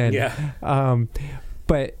 middle, and end. Yeah.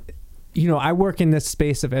 But you know, I work in this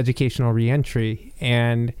space of educational reentry,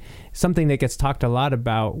 and something that gets talked a lot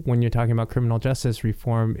about when you're talking about criminal justice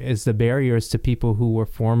reform is the barriers to people who were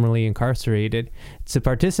formerly incarcerated to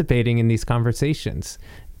participating in these conversations,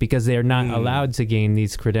 because they're not allowed to gain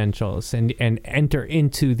these credentials and enter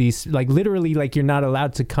into these, like, literally, like, you're not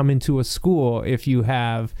allowed to come into a school if you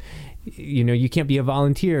have, you know, you can't be a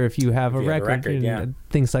volunteer if you have a record and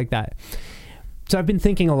things like that. So I've been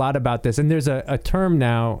thinking a lot about this, and there's a term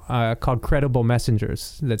now called credible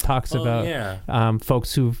messengers that talks about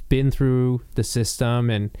folks who've been through the system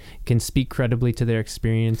and can speak credibly to their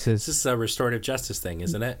experiences. This is a restorative justice thing,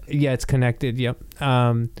 isn't it? Yeah, it's connected. Yep.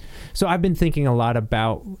 So I've been thinking a lot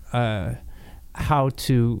about how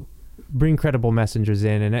to bring credible messengers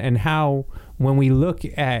in, and how, when we look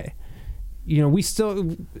at, you know, we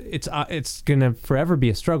still, it's going to forever be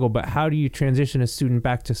a struggle, but how do you transition a student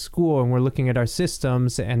back to school? And we're looking at our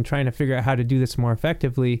systems and trying to figure out how to do this more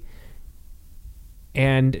effectively.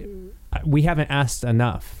 And we haven't asked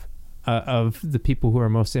enough of the people who are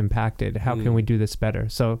most impacted. How can we do this better?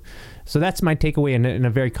 So that's my takeaway in a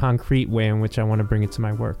very concrete way in which I want to bring it to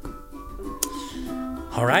my work.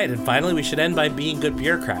 All right, and finally, we should end by being good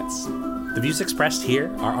bureaucrats. The views expressed here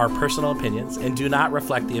are our personal opinions and do not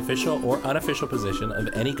reflect the official or unofficial position of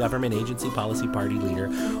any government agency, policy, party leader,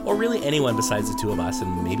 or really anyone besides the two of us,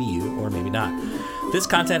 and maybe you, or maybe not. This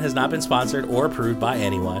content has not been sponsored or approved by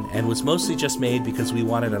anyone and was mostly just made because we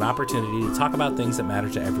wanted an opportunity to talk about things that matter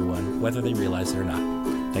to everyone, whether they realize it or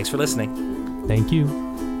not. Thanks for listening. Thank you.